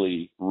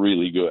really,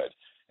 really good.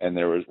 And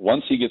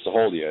once he gets a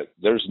hold of you,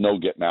 there's no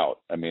getting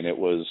out. I mean, it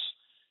was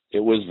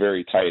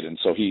very tight. And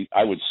so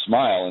I would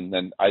smile, and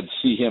then I'd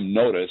see him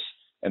notice,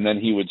 and then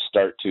he would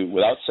start to,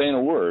 without saying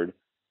a word,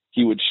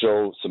 he would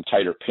show some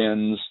tighter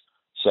pins,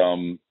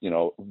 some,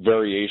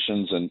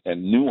 variations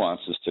and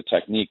nuances to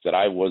technique that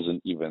I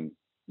didn't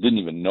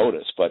even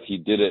notice, but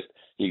he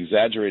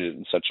exaggerated it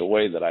in such a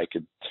way that I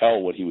could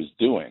tell what he was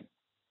doing.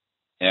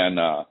 And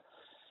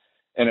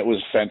it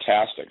was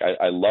fantastic.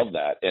 I love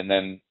that. And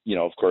then,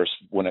 of course,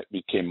 when it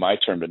became my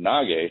turn to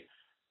Nage,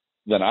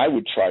 then I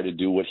would try to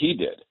do what he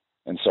did.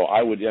 And so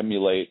I would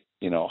emulate,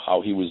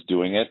 how he was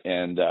doing it.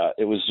 And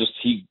it was just,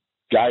 he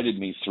guided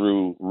me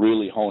through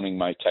really honing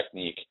my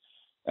technique.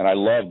 And I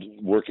loved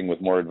working with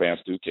more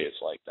advanced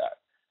ukes like that.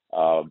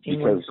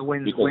 Because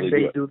when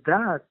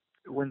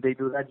they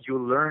do that, you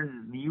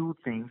learn new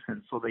things,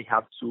 and so they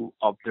have to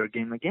up their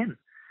game again.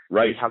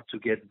 Right. They have to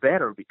get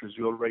better because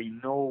you already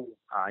know,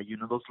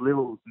 those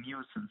little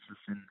nuisances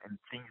and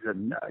things that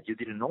you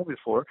didn't know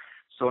before.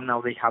 So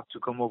now they have to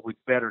come up with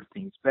better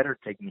things, better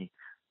technique,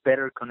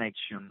 better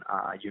connection,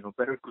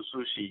 better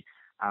kusushi.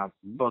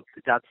 But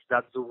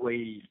that's the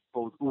way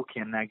both uke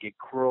and nage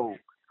grow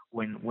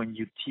when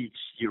you teach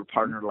your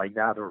partner like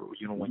that, or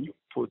when you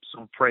put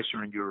some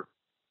pressure in your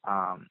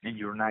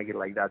nage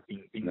like that,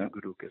 being a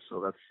good uke.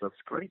 So that's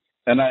great.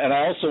 And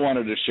I also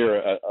wanted to share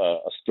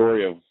a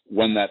story of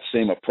when that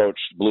same approach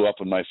blew up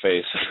in my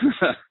face.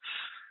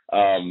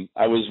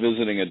 I was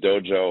visiting a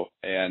dojo,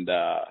 and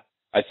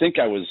I think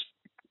I was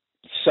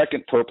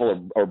second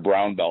purple or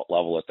brown belt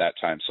level at that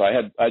time. So I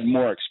had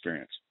more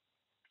experience.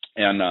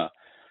 And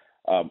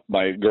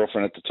my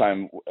girlfriend at the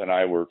time and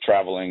I were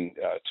traveling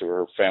to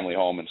her family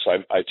home, and so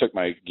I took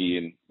my gi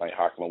and my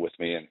hakama with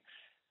me, and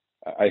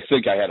I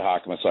think I had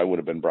hakama, so I would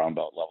have been brown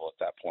belt level at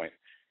that point.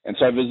 And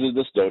so I visited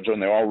this dojo,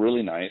 and they were all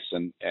really nice,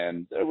 and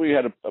we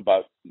had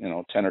about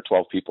 10 or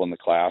 12 people in the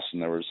class,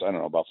 and there was, I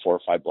don't know, about 4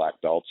 or 5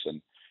 black belts.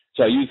 And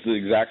so I used the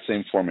exact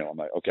same formula. I'm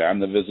like, okay, I'm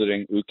the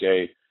visiting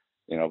uke,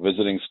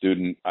 visiting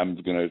student. I'm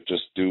going to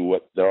just do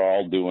what they're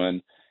all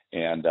doing.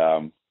 And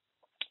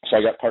so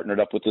I got partnered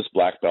up with this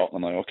black belt,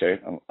 and I'm like, okay.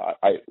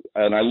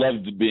 I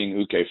loved being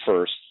uke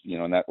first,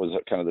 and that was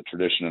kind of the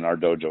tradition in our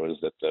dojo, is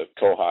that the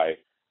kohai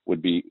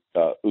would be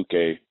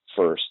uke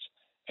first.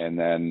 And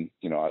then,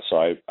 so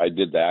I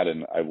did that,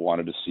 and I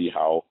wanted to see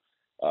how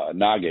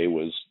nage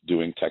was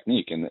doing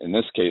technique. And in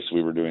this case,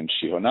 we were doing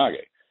shiho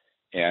nage.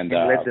 And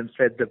let them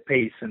set the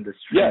pace and the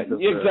strength.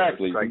 Yeah,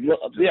 exactly.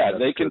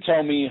 They can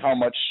tell me how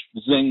much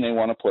zing they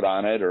want to put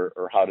on it or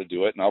how to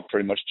do it, and I'll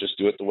pretty much just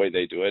do it the way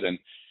they do it.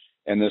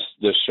 And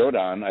this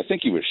Shodan, I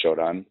think he was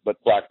Shodan,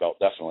 but black belt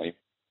definitely,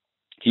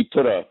 he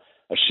put a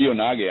shiho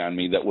nage on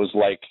me that was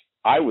like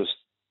I was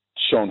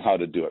shown how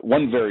to do it.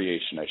 One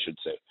variation, I should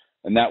say,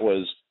 and that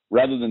was,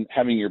 rather than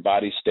having your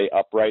body stay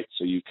upright,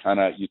 so you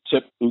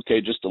tip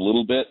uke just a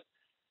little bit,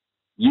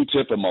 you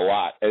tip them a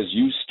lot. As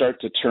you start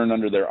to turn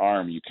under their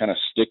arm, you kind of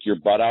stick your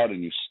butt out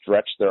and you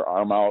stretch their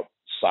arm out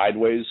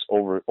sideways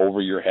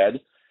over your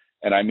head.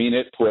 And I mean,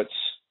 it puts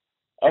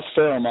a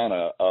fair amount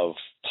of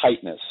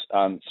tightness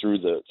on through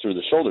the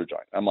shoulder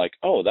joint. I'm like,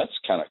 oh, that's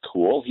kind of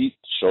cool. He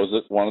shows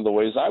it one of the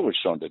ways I was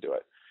shown to do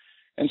it.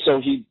 And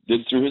so he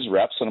did through his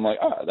reps, and I'm like,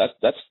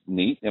 that's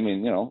neat. I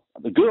mean,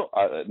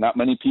 not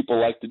many people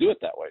like to do it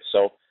that way.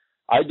 So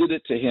I did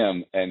it to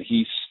him, and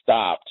he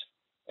stopped,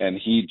 and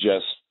he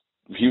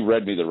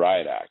read me the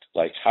riot act.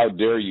 Like, how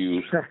dare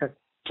you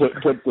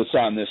put this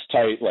on this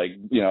tight,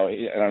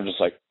 and I'm just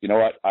like, you know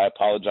what? I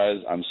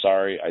apologize. I'm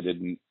sorry. I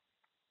didn't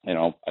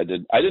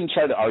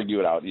try to argue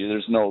it out.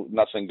 There's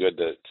nothing good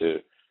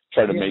to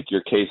try to make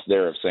your case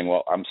there of saying,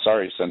 well, I'm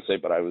sorry, Sensei,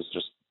 but I was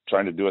just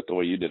trying to do it the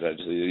way you did. I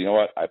just, you know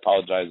what? I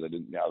apologize. I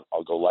didn't.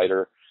 I'll go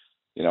lighter.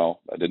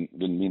 I didn't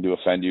mean to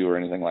offend you or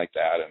anything like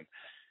that.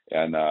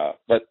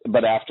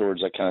 But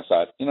afterwards, I kind of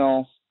thought,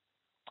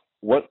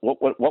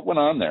 what went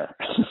on there?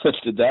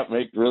 Did that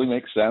really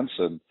make sense?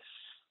 And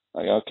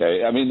like,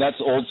 okay. I mean, that's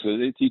old school.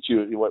 They teach you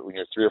when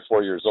you're 3 or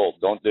 4 years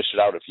old. Don't dish it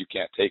out if you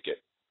can't take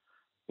it.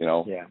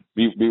 Yeah.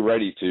 Be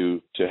ready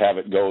to have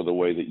it go the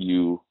way that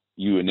you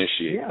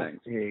initiate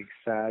things.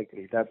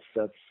 Exactly. That's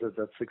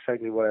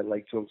exactly what I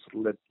like to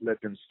also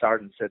let them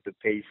start and set the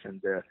pace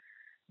and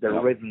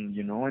rhythm,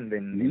 and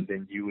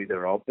then you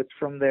either up it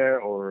from there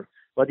or.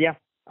 But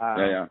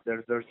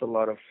there's a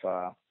lot of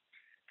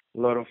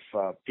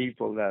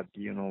people that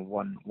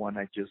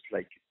wanna just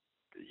like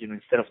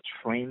instead of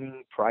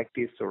training,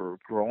 practice, or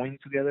growing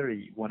together,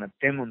 you want to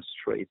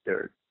demonstrate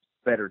their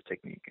better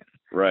technique. And,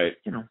 right.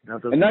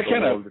 That doesn't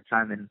go all the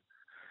time. And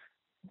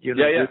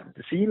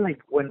see,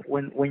 like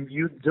when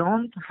you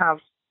don't have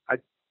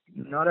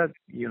not a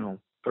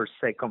per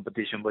se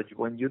competition, but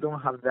when you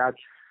don't have that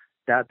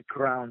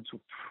ground to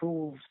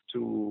prove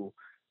to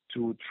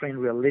train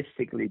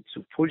realistically,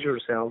 to push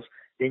yourself,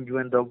 then you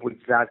end up with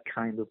that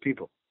kind of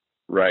people.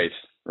 Right.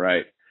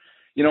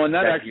 And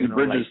that actually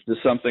bridges to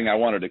something I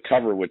wanted to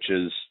cover, which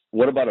is,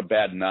 what about a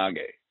bad nage?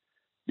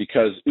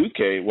 Because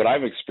uke, what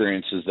I've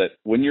experienced is that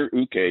when you're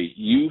uke,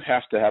 you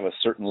have to have a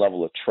certain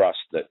level of trust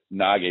that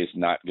nage is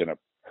not going to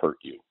hurt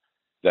you.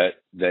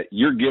 That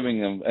you're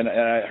giving them, and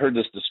I heard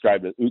this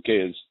described as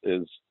uke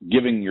is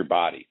giving your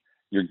body.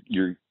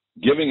 You're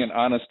giving an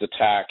honest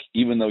attack,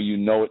 even though you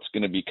know it's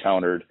going to be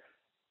countered,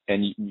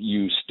 and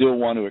you still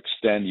want to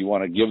extend. You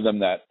want to give them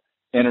that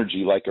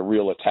energy like a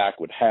real attack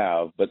would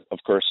have. But of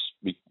course,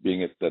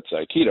 being that's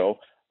Aikido,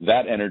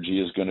 that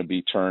energy is going to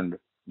be turned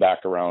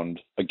back around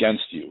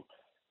against you.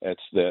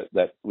 It's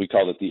that we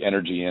call it the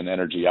energy in,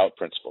 energy out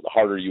principle. The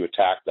harder you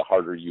attack, the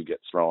harder you get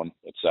thrown,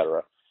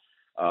 etc.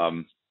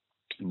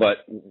 But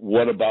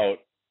what about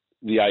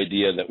the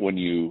idea that when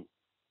you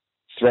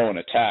throw an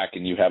attack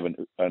and you have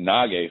a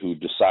nage who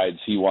decides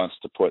he wants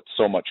to put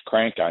so much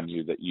crank on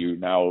you that you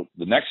now,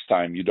 the next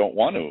time, you don't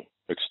want to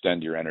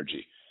extend your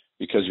energy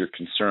because you're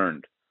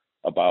concerned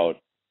about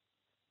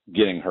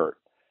getting hurt.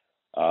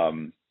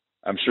 I'm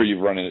sure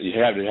you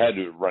had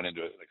to run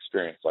into an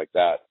experience like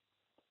that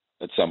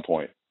at some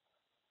point.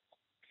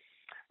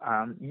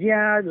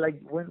 Like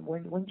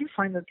when you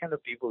find that kind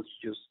of people,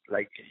 just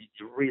like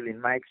really,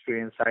 in my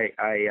experience,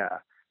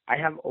 I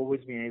have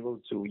always been able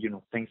to,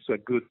 thanks to a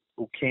good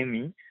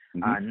ukemi,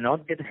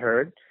 not get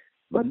hurt,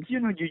 but you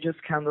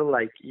just kind of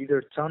like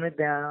either tone it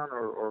down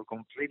or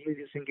completely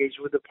disengage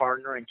with the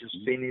partner and just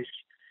finish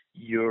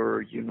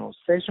your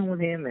session with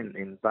him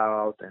and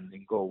bow out and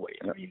then go away.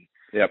 I mean,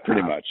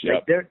 pretty much.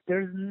 Like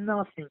there's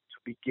nothing to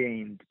be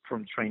gained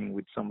from training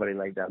with somebody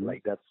like that.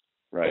 Like that's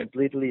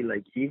completely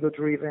like ego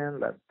driven.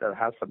 That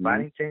has a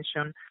bad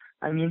intention.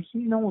 I mean, he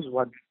knows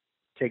what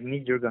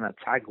technique you're gonna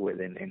attack with,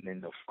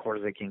 and of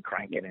course they can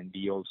crank it and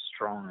be all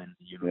strong and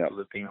do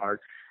the thing hard.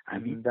 I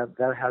mean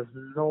that has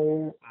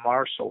no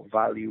martial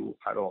value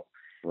at all.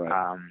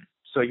 Right.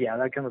 So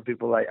that kind of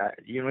people,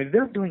 if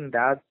they're doing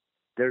that,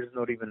 there's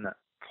not even a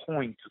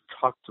point to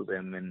talk to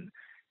them and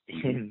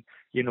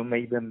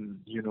make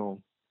them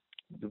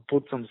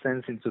put some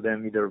sense into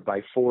them, either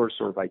by force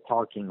or by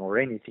talking or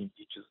anything.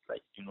 You just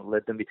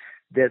let them be.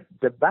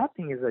 The bad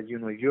thing is that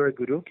if you're a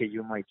good uke,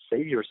 you might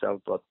save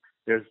yourself, but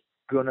there's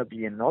gonna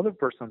be another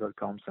person that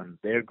comes and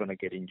they're gonna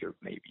get injured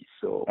maybe.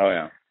 So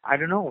I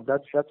don't know.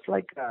 That's a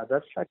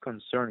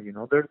concern.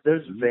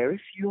 There's very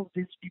few of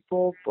these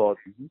people, but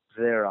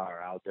there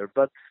are out there.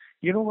 But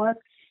you know what?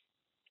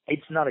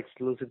 It's not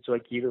exclusive to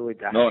Aikido.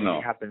 It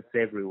happens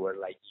everywhere.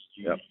 Like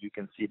you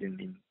can see it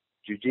in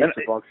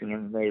jiu-jitsu, boxing,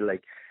 MMA.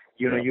 Like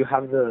you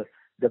have the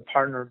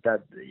partner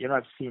that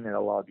I've seen it a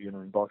lot.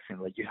 In boxing,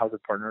 like you have the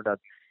partner that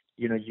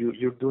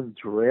you're doing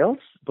drills,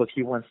 but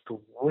he wants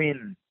to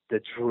win the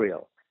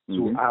drill,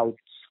 to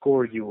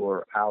outscore you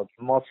or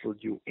out-muscle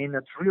you in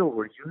a drill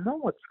where you know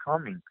what's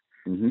coming.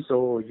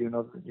 So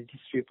these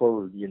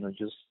people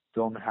just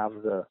don't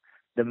have the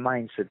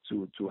mindset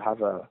to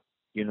have a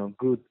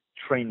good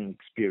training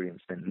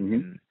experience.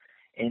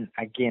 And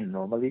again,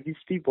 normally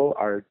these people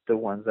are the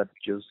ones that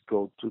just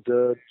go to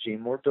the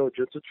gym or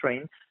dojo to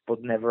train,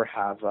 but never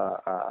have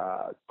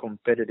a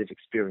competitive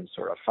experience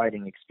or a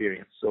fighting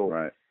experience.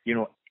 So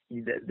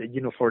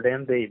for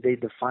them, they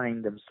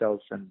define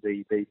themselves and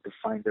they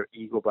define their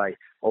ego by,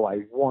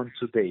 I won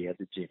today at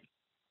the gym.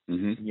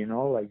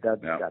 Like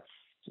that. That's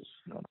just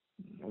not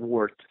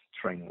worth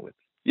training with.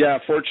 Yeah,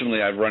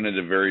 fortunately, I've run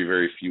into very,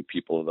 very few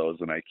people of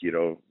those in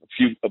Aikido.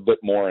 A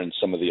bit more in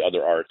some of the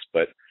other arts,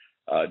 but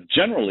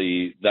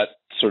generally that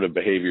sort of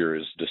behavior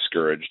is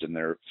discouraged, and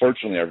there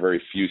fortunately are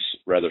very few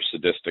rather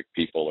sadistic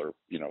people or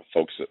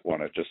folks that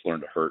want to just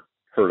learn to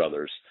hurt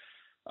others,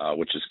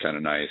 which is kind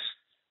of nice.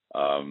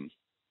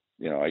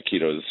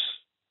 Aikido's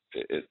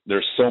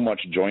there's so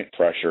much joint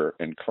pressure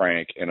and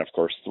crank, and of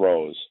course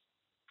throws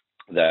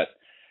that,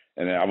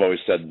 and I've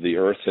always said the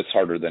earth hits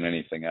harder than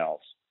anything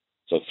else.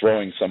 So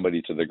throwing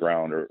somebody to the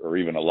ground or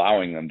even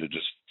allowing them to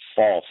just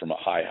fall from a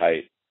high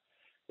height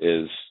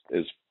is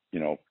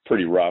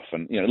pretty rough,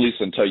 and at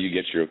least until you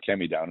get your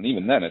ukemi down, and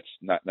even then it's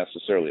not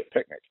necessarily a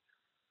picnic.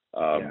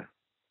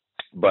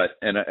 But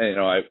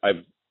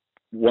I've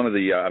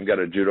got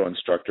a judo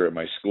instructor at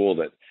my school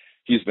that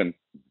he's been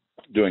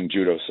doing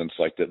judo since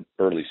like the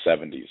early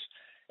 70s,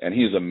 and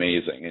he's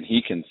amazing, and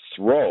he can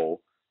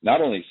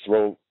not only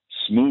throw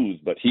smooth,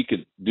 but he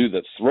could do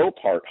the throw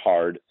part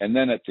hard, and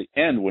then at the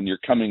end when you're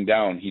coming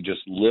down, he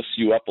just lifts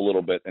you up a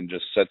little bit and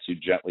just sets you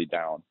gently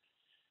down.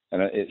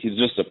 And he's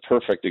just a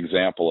perfect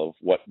example of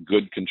what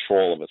good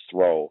control of a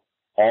throw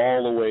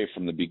all the way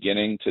from the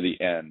beginning to the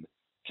end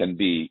can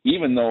be,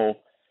 even though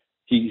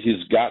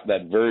he's got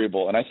that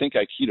variable. And I think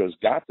Aikido's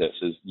got this,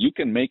 is you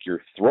can make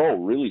your throw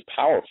really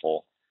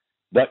powerful,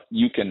 but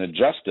you can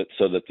adjust it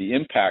so that the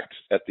impact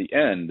at the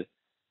end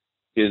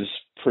is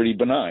pretty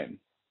benign.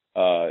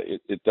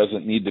 It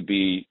doesn't need to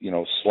be,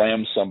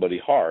 slam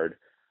somebody hard,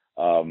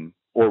 or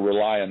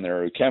rely on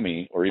their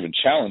ukemi or even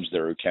challenge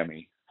their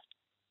ukemi,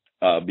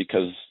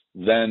 because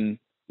then,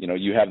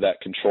 you have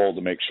that control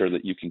to make sure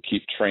that you can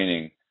keep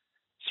training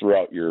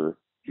throughout your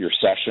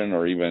session,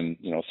 or even,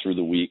 through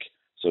the week,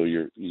 so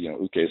your,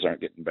 ukes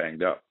aren't getting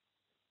banged up.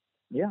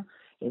 Yeah.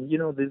 And,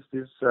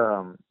 this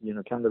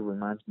kind of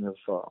reminds me of,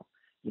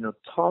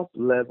 top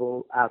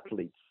level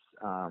athletes,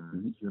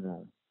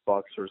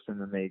 boxers,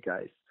 MMA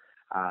guys.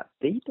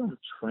 They don't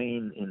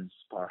train and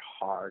spar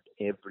hard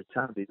every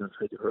time. They don't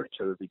try to hurt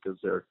each other because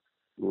their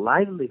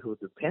livelihood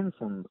depends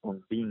on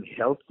being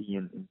healthy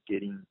and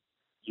getting,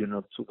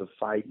 to the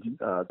fight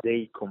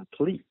day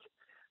complete.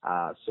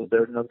 So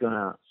they're not going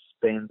to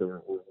spend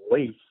or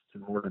waste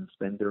more than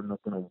spend. They're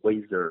not going to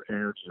waste their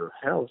energy or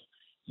health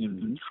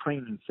in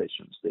training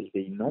sessions.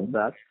 They know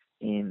that.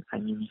 And I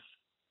mean,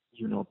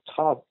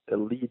 top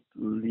elite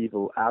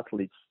level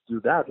athletes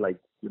do that. Like,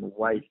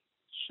 why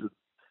should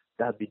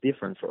that be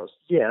different for us?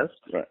 Yes,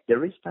 right.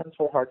 There is time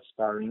for hard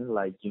sparring,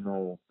 like,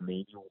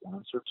 maybe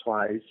once or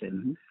twice.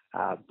 And,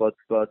 but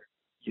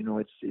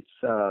it's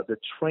the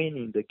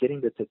training, the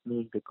getting the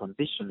technique, the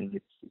conditioning,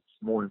 it's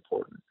more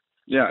important.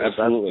 Yeah,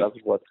 so absolutely.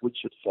 That's what we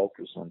should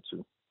focus on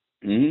too.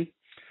 Mm-hmm.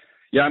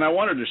 Yeah, and I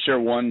wanted to share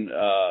one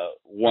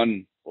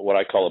what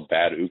I call a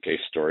bad uke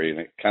story, and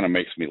it kind of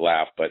makes me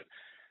laugh. But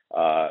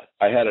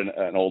I had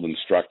an old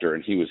instructor,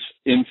 and he was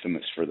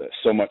infamous for this,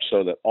 so much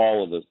so that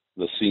all of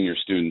the senior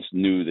students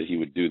knew that he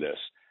would do this.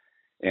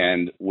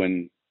 And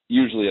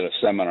usually at a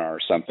seminar or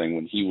something,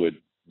 when he would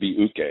be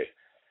uke,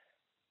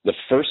 the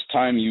first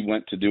time you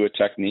went to do a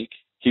technique,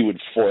 he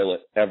would foil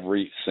it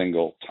every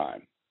single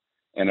time.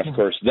 And of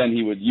course, then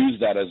he would use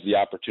that as the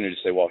opportunity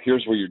to say, well,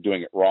 here's where you're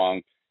doing it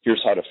wrong.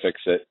 Here's how to fix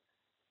it.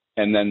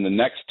 And then the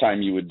next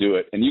time you would do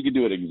it, and you could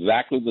do it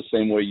exactly the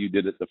same way you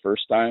did it the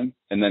first time,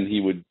 and then he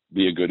would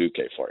be a good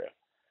uke for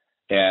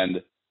you.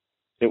 And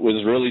it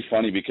was really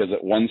funny because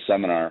at one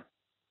seminar,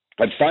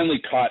 I'd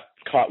finally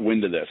caught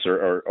wind of this,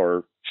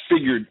 or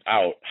figured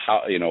out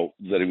how,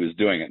 that he was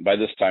doing it. By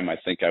this time, I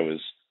think I was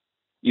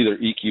either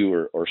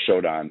EQ or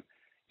Shodan.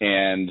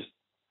 And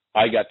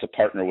I got to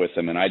partner with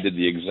him, and I did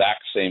the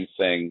exact same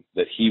thing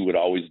that he would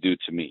always do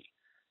to me.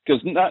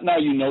 Because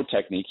now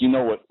technique,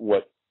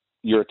 what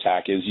your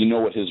attack is,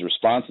 what his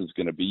response is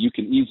going to be. You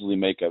can easily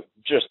make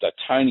just a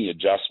tiny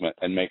adjustment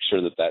and make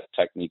sure that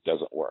technique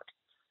doesn't work.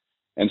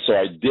 And so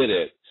I did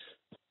it,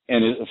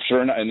 and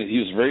sure enough, and he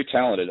was very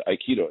talented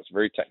Aikido. It's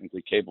very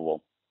technically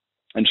capable.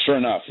 And sure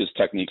enough, his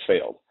technique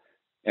failed.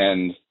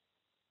 And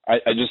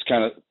I just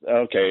kind of,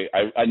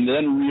 I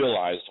then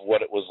realized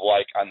what it was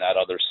like on that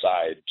other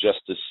side, just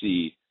to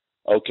see,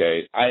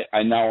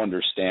 I now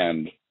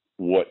understand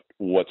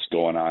what's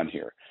going on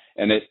here.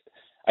 And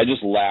I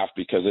just laughed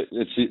because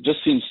it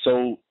just seems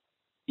so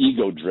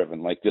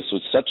ego-driven. Like this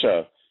was such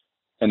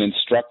an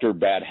instructor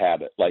bad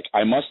habit. Like,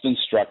 I must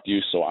instruct you,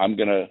 so I'm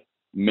going to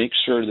make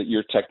sure that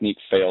your technique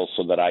fails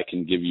so that I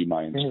can give you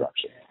my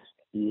instruction.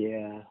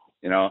 Yeah.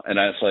 And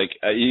it's like,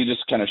 you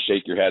just kind of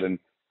shake your head. And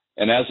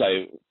as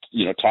I,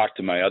 talked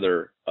to my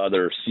other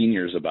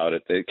seniors about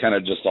it, they kind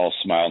of just all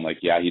smiled, like,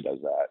 yeah, he does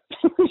that.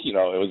 It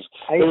was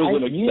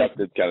an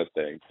accepted kind of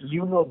thing.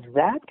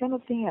 That kind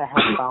of thing I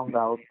have found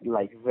out,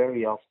 like,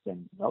 very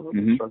often, not with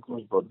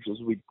instructors, but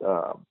just with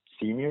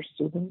senior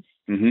students,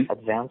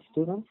 advanced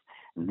students.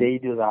 They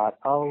do that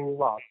a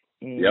lot.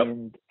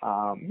 And,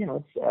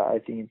 I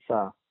think it's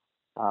a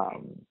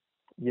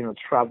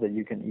trap that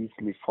you can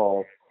easily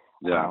fall.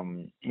 Yeah.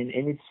 And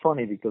it's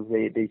funny because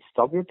they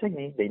stop your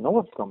technique. They know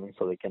what's coming,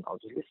 so they can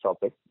obviously stop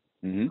it.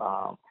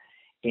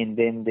 And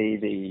then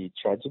they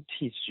try to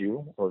teach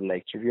you or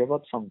lecture you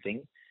about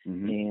something.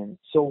 And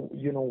so,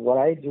 what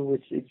I do,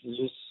 it's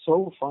just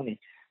so funny.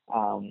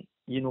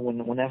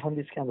 When I find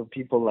these kind of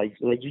people, like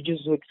you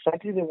just do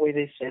exactly the way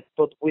they said,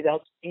 but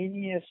without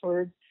any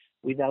effort,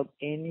 without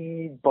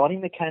any body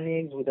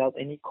mechanics, without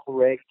any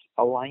correct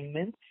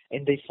alignment,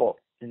 and they fall.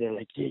 And they're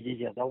like,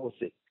 yeah, that was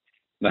it.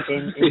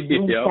 And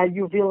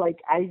you feel like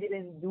I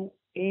didn't do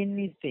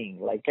anything.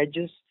 Like I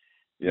just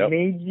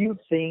made you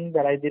think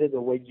that I did it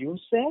the way you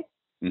said,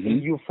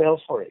 and you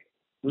fell for it.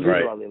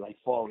 Literally, like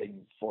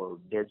falling for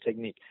their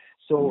technique.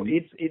 So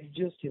it's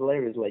just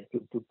hilarious, like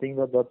to think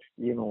that what's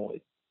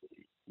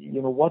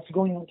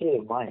going on through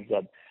their minds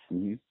that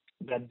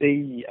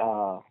they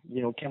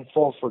can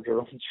fall for their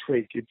own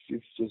trick.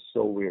 It's just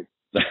so weird.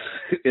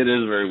 It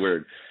is very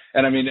weird.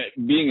 And I mean,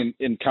 being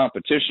in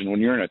competition,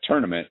 when you're in a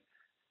tournament,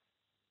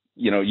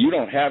 you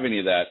don't have any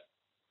of that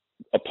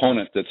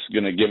opponent that's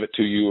going to give it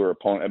to you, or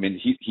opponent. I mean,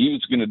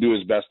 he's going to do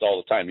his best all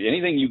the time.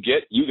 Anything you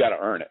get, you got to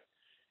earn it.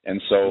 And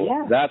so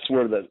that's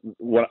where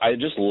what I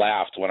just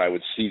laughed when I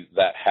would see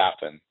that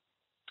happen,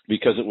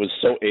 because it was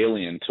so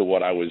alien to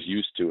what I was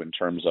used to in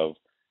terms of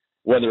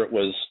whether it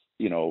was,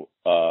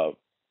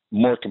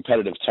 more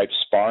competitive type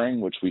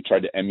sparring, which we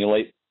tried to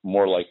emulate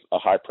more like a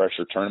high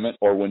pressure tournament,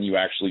 or when you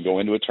actually go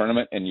into a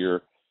tournament and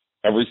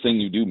everything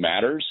you do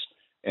matters.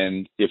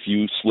 And if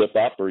you slip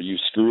up or you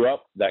screw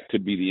up, that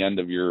could be the end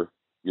of your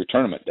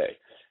tournament day.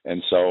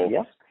 And so,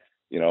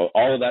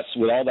 all of that,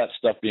 with all that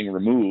stuff being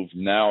removed,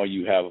 now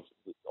you have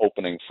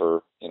opening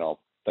for,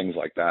 things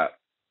like that,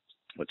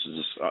 which is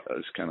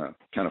just, kind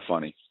of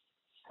funny.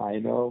 I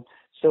know.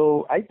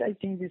 So I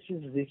think this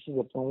is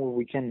a point where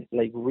we can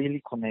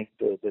really connect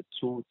the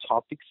two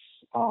topics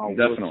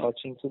we're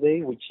touching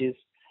today, which is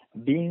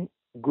being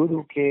good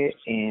uke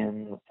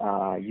and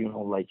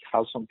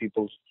how some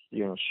people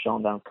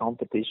shun down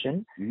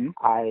competition. Mm-hmm.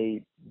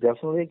 I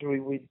definitely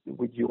agree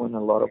with you and a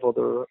lot of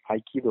other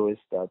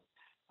aikidoists that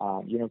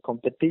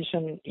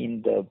competition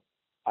in the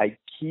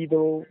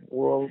aikido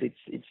world,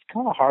 it's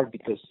kind of hard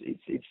because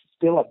it's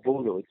still a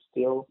budo, it's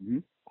still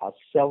a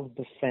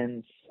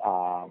self-defense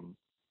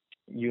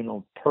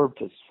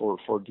purpose for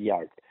the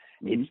art.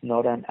 It's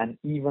not an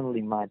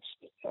evenly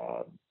matched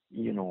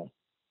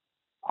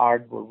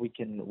art where we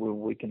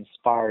can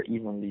spar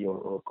evenly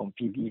or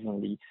compete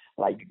evenly.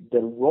 Like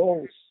the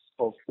roles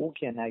of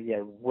uke and agi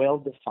are well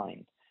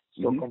defined.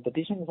 So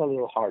competition is a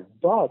little hard,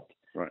 but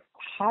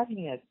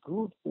having a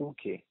good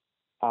uke,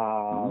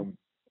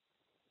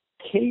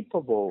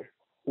 capable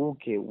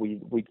uke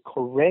with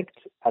correct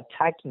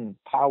attacking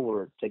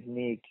power,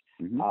 technique,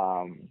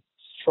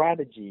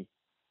 strategy,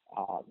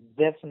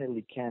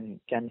 definitely can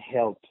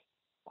help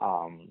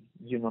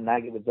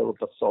Nagi develop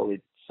a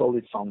solid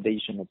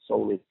foundation, a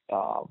solid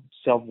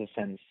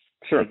self-defense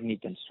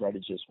technique and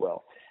strategy as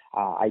well.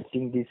 I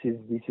think this is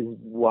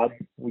what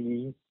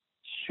we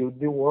should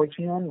be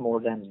working on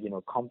more than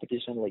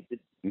competition. Like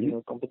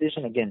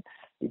competition again,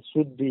 it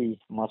should be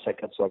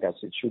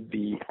masakatsuagasu. It should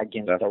be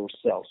against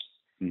ourselves,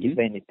 if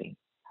anything.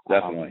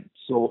 Definitely.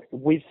 So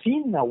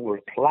within our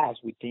class,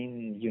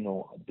 within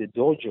the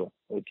dojo,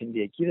 within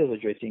the Aikido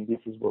dojo, I think this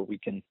is where we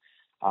can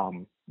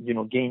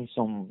gain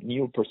some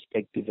new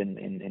perspective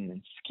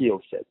and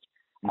skill sets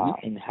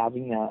in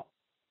having a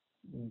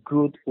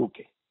good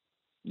uke.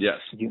 Yes.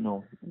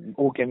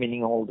 Uke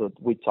meaning all that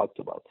we talked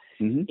about.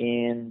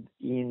 And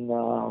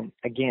in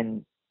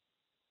again,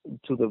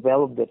 to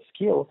develop that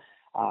skill,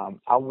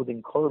 I would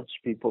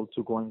encourage people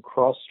to go and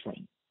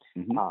cross-train.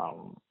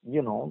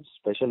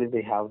 Especially if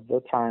they have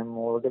the time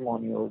or the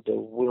money or the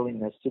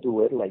willingness to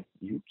do it. Like,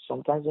 you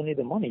sometimes don't need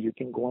the money. You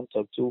can go and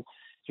talk to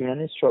an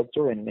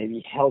instructor and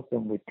maybe help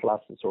them with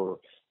classes or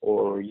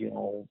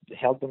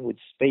help them with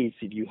space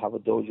if you have a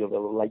dojo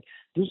available. Like,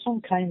 do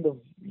some kind of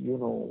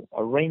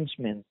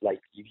arrangement.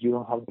 Like, if you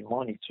don't have the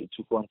money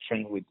to go and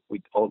train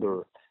with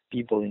other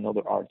people in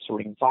other arts, or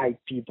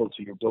invite people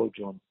to your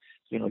dojo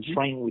and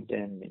train with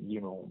them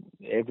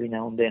every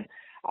now and then.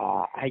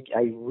 I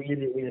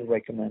really, really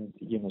recommend,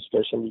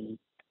 especially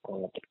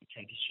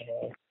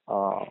traditional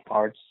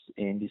arts,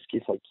 in this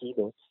case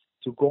Aikido,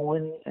 to go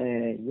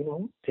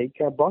and, take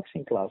a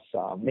boxing class,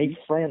 make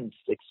friends,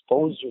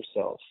 expose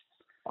yourself,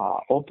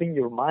 open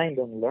your mind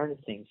and learn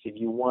things if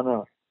you want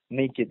to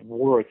make it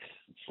work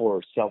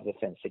for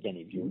self-defense. Again,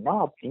 if you're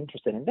not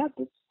interested in that,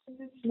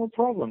 it's no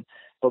problem.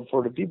 But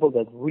for the people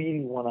that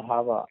really want to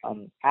have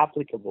an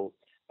applicable,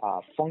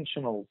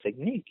 functional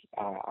technique,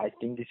 I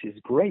think this is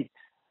great.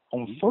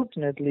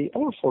 Unfortunately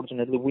or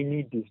fortunately, we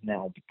need this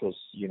now because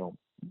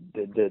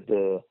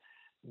the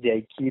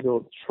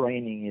Aikido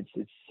training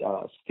it's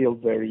still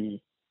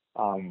very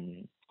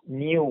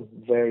new,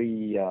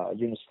 very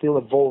still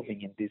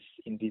evolving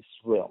in this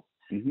realm.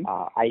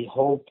 I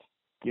hope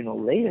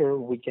later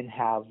we can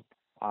have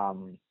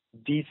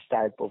this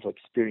type of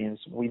experience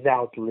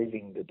without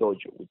leaving the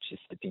dojo, which is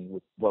I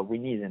think what we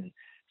need, and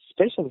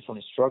especially for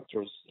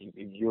instructors, if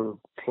you're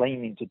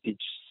claiming to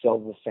teach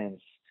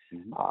self-defense.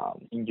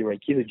 In your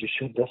Aikido, you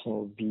should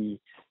definitely be,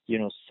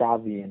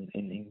 savvy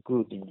and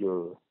good in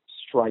your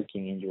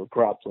striking, in your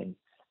grappling,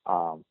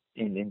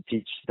 and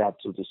teach that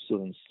to the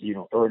students,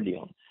 early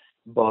on.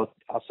 But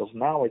as of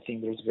now, I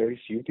think there's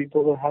very few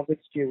people that have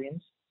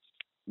experience.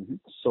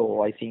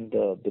 So I think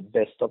the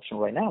best option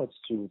right now is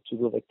to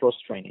do the cross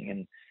training,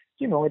 and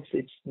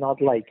it's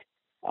not like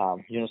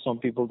some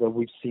people that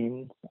we've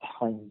seen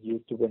on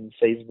YouTube and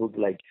Facebook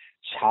like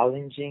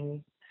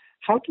challenging.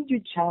 How could you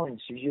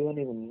challenge if you don't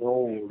even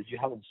know or you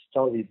haven't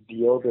studied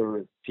the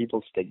other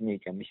people's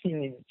technique? I mean,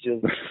 it's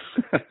just,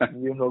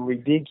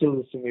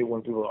 ridiculous to me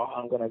when people,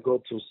 I'm going to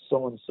go to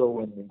so-and-so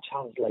and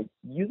challenge. Like,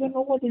 you don't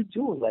know what they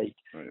do. Like,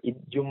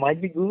 you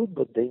might be good,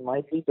 but they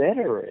might be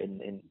better.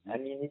 And I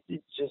mean,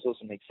 it just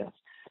doesn't make sense.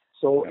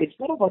 So it's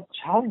not about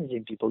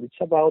challenging people. It's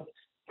about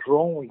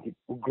growing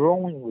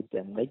with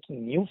them,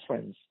 making new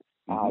friends,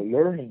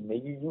 learning.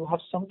 Maybe you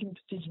have something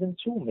to teach them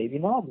too. Maybe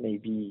not.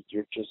 Maybe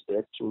you're just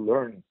there to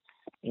learn.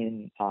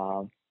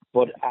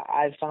 But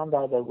I found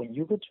out that when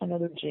you go to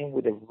another gym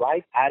with the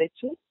right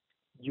attitude,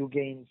 you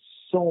gain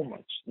so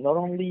much, not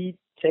only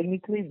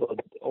technically but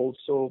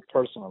also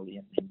personally,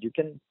 and you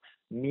can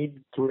meet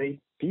great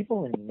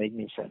people and make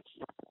new friends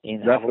and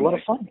Definitely. have a lot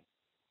of fun.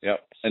 Yep.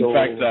 In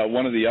fact,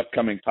 one of the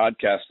upcoming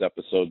podcast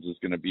episodes is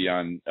going to be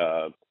on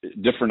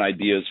different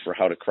ideas for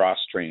how to cross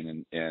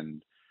train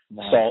and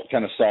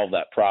solve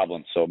that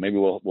problem. So maybe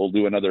we'll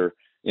do another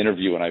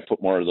interview and I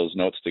put more of those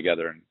notes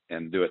together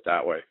and do it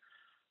that way.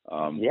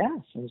 Yeah,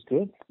 sounds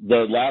good.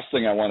 The last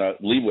thing I want to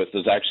leave with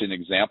is actually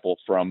an example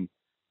from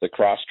the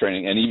cross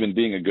training and even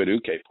being a good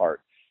uke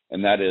part.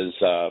 And that is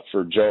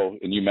for Joe,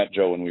 and you met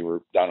Joe when we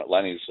were down at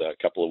Lenny's a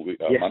couple of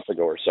months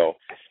ago or so.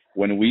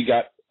 When we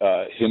got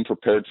him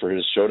prepared for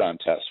his Shodan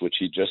test, which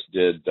he just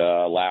did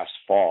last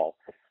fall,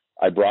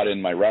 I brought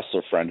in my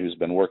wrestler friend who's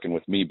been working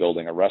with me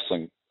building a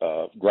wrestling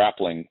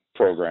grappling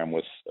program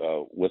with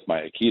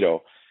my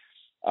Aikido.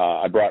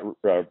 I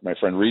brought my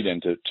friend Reed in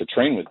to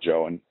train with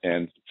Joe,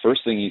 and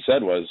first thing he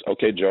said was,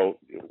 "Okay, Joe,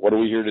 what are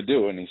we here to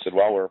do?" And he said,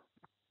 "Well,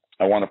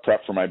 I want to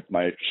prep for my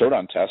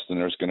Shodan test, and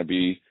there's going to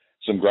be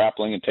some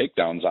grappling and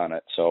takedowns on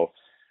it." So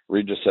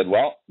Reed just said,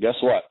 "Well,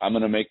 guess what? I'm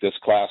going to make this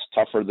class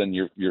tougher than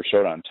your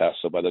Shodan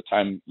test. So by the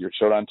time your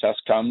Shodan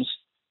test comes,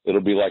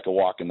 it'll be like a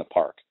walk in the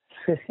park."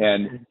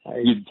 And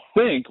you'd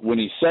think when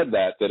he said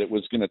that it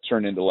was going to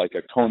turn into like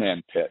a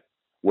Conan pit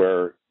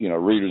where,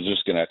 Reed was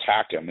just going to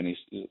attack him. And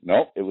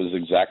nope, it was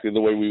exactly the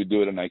way we would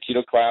do it in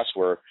Aikido class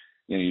where,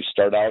 you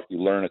start out, you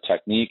learn a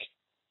technique,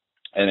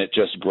 and it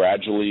just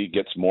gradually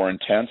gets more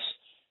intense.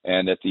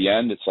 And at the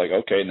end, it's like,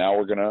 okay, now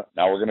we're gonna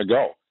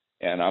go,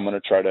 and I'm gonna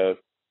try to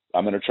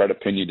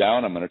pin you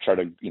down. I'm gonna try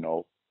to,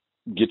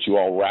 get you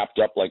all wrapped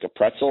up like a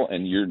pretzel,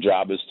 and your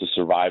job is to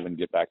survive and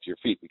get back to your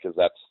feet, because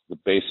that's the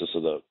basis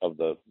of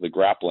the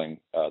grappling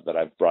that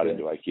I've brought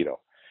into Aikido.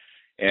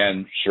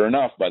 And sure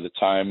enough, by the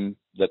time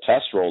the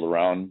test rolled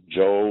around,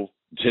 Joe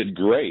did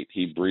great.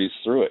 He breezed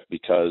through it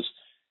because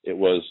it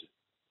was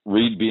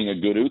Reed being a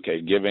good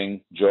uke,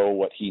 giving Joe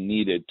what he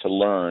needed to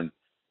learn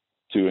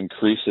to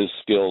increase his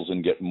skills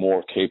and get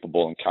more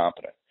capable and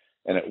competent.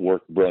 And it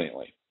worked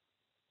brilliantly.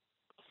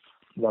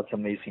 That's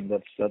amazing.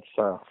 That's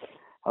a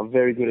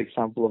very good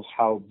example of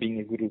how being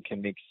a guru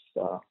can make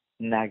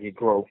Nage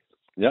grow.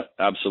 Yep,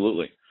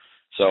 absolutely.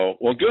 So,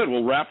 well, good.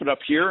 We'll wrap it up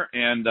here.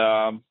 And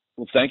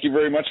well, thank you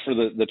very much for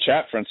the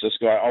chat,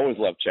 Francisco. I always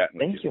love chatting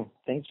with you. Thank you.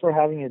 Thanks for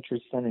having it,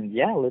 Tristan. And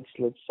yeah, let's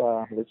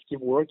keep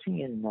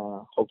working, and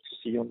hope to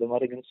see you on the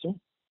mat again soon.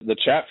 The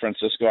chat,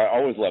 Francisco. I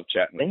always love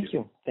chatting with you. Thank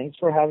you. Thanks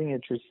for having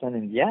it, Tristan.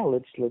 And yeah,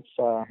 let's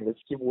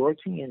keep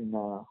working, and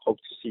hope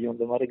to see you on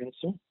the mat again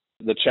soon.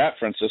 The chat,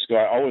 Francisco.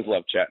 I always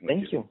love chatting with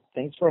you. Thank you.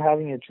 Thanks for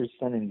having it,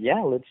 Tristan. And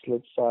yeah, let's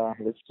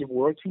keep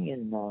working,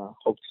 and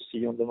hope to see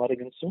you on the mat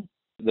again soon.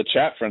 The chat,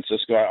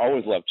 Francisco. I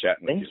always love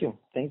chatting with you.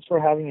 Thank you. Thanks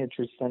for having it,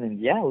 Tristan.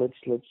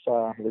 And yeah,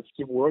 let's keep working,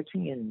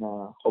 and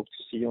hope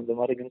to see you on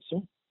the mat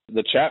again soon. The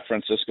chat,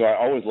 Francisco. I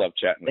always love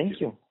chatting with you.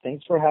 Thank you.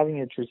 Thanks for having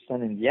it,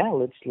 Tristan. And yeah,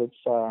 let's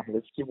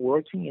keep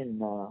working, and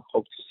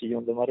hope to see you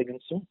on the mat again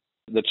soon. The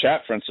chat, Francisco. I always love chatting with you. Thank you. Thanks for having it, Tristan. And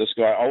yeah, let's keep working, and hope to see you on the mat again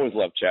soon. The chat, Francisco. I always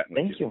love chatting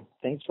with you. Thank you.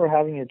 Thanks for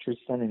having it,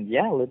 Tristan. And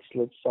yeah,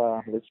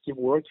 let's keep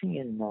working,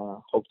 and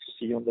hope to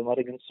see you on the mat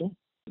again soon.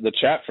 The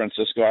chat,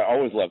 Francisco. I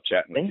always love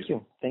chatting with you.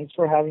 Thank you. Thanks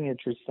for having it,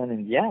 Tristan.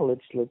 And yeah,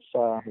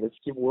 let's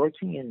keep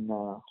working, and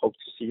hope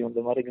to see you on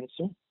the mat again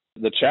soon.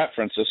 The chat,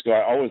 Francisco.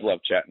 I always love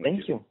chatting with you.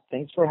 Thank you.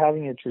 Thanks for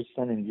having it,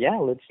 Tristan. And yeah,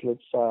 let's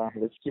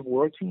keep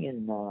working,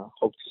 and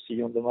hope to see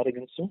you on the mat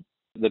again soon.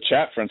 The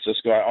chat,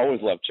 Francisco. I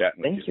always love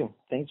chatting with you. Thank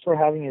you. Thanks for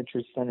having it,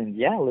 Tristan.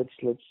 And yeah, let's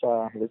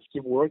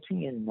keep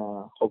working, and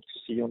hope to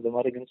see you on the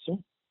mat again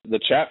soon. The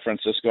chat,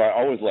 Francisco. I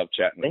always love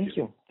chatting with Thank you.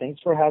 Thanks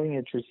for having it,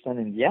 Tristan.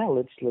 And yeah,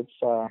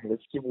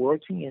 let's keep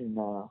working, and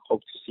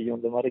hope to see you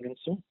on the mat again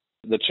soon.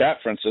 The chat,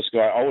 Francisco.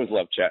 I always love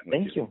chatting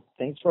with Thank you.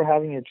 Thanks for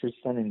having it,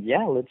 Tristan. And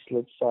yeah, let's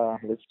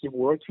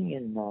keep working,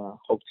 and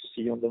hope to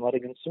see you on the mat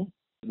again soon.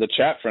 The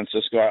chat,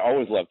 Francisco. I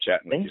always love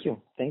chatting with Thank you.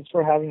 Thanks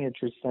for having it,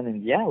 Tristan.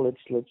 And yeah,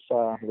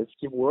 let's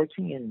keep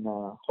working, and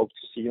hope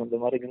to see you on the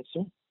mat again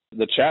soon.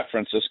 The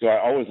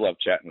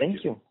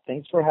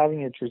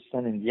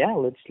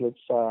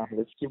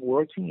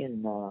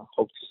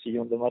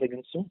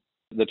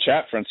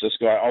chat,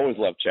 Francisco. I always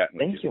love chatting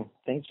with Thank you.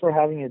 Thanks for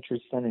having it,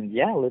 Tristan. And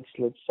yeah, let's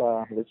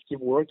keep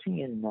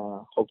working, and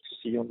hope to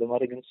see you on the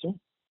mat again soon.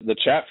 The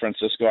chat,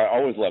 Francisco. I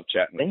always love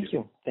chatting with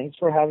Thank you. Thanks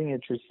for having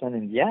it, Tristan.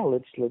 And yeah,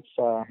 let's keep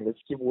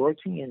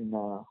working, and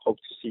hope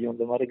to see you on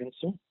the mat again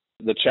soon.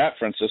 The chat,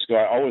 Francisco.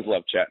 I always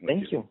love chatting with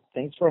Thank you.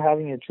 Thanks for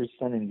having it,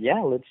 Tristan. And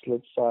yeah, let's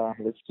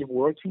keep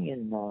working,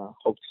 and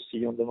hope to see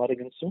you on the mat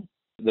again soon.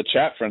 The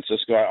chat,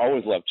 Francisco. I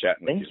always love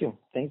chatting with Thank you.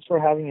 Thanks for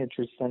having it,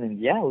 Tristan. And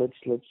yeah, let's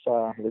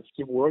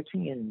keep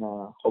working, and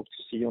hope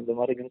to see you on the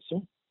mat again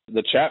soon.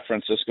 The chat,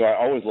 Francisco. I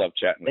always love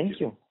chatting with Thank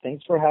you.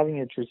 Thanks for having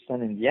it,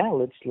 Tristan. And yeah,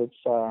 let's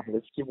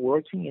keep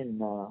working, and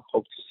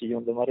hope to see you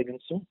on the mat again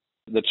soon.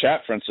 The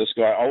chat,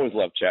 Francisco. I always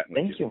love chatting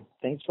with Thank you.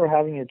 Thanks for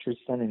having it,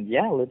 Tristan. And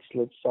yeah, let's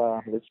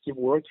keep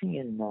working,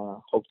 and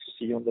hope to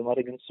see you on the mat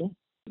again soon.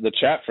 The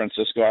chat,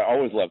 Francisco. I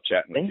always love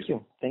chatting with Thank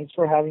you. Thanks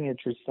for having it,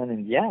 Tristan.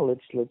 And yeah,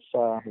 let's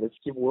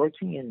keep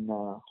working, and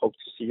hope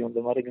to see you on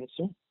the mat again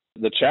soon.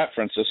 The chat,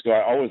 Francisco.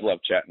 I always love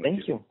chatting with you.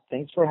 Thank you.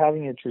 Thanks for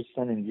having it,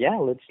 Tristan. And yeah,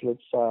 let's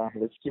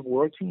keep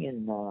working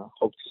and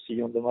hope to see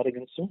you on the mat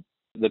again soon.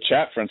 The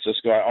chat,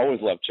 Francisco. I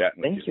always love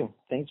chatting with you. Thank you.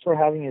 Thanks for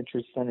having it,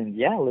 Tristan. And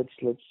yeah, let's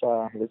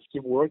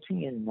keep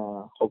working and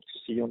hope to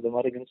see you on the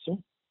mat again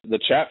soon. The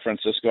chat,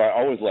 Francisco. I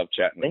always love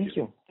chatting with you. Thank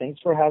you. Thanks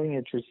for having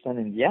it, Tristan.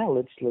 And yeah,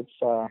 let's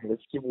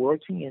keep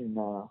working and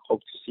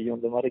hope to see you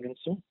on the mat again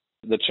soon.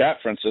 The chat,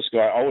 Francisco.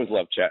 I always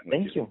love chatting with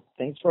you. Thank you.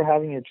 Thanks for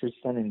having it,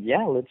 Tristan. And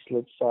yeah, let's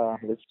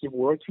keep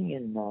working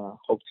and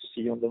hope to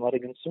see you on the mat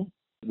again soon.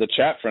 The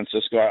chat,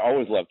 Francisco. I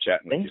always love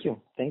chatting with you. Thank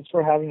you. Thanks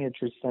for having it,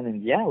 Tristan.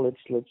 And yeah, let's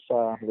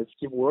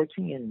keep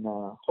working and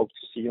hope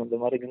to see you on the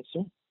mat again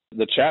soon.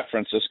 The chat,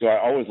 Francisco.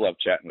 I always love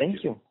chatting with you.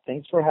 Thank you.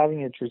 Thanks for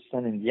having it,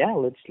 Tristan. And yeah,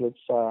 let's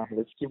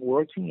keep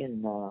working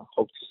and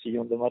hope to see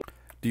you on the mat.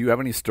 Do you have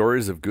any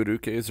stories of good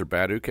ukes or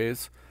bad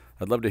ukes?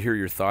 I'd love to hear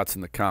your thoughts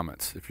in the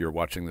comments if you're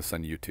watching this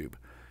on YouTube.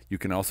 You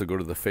can also go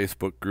to the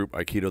Facebook group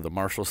Aikido the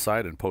Martial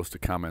site and post a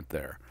comment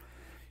there.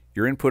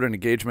 Your input and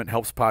engagement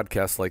helps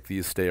podcasts like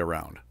these stay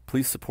around.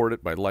 Please support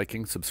it by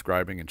liking,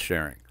 subscribing, and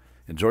sharing.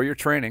 Enjoy your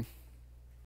training.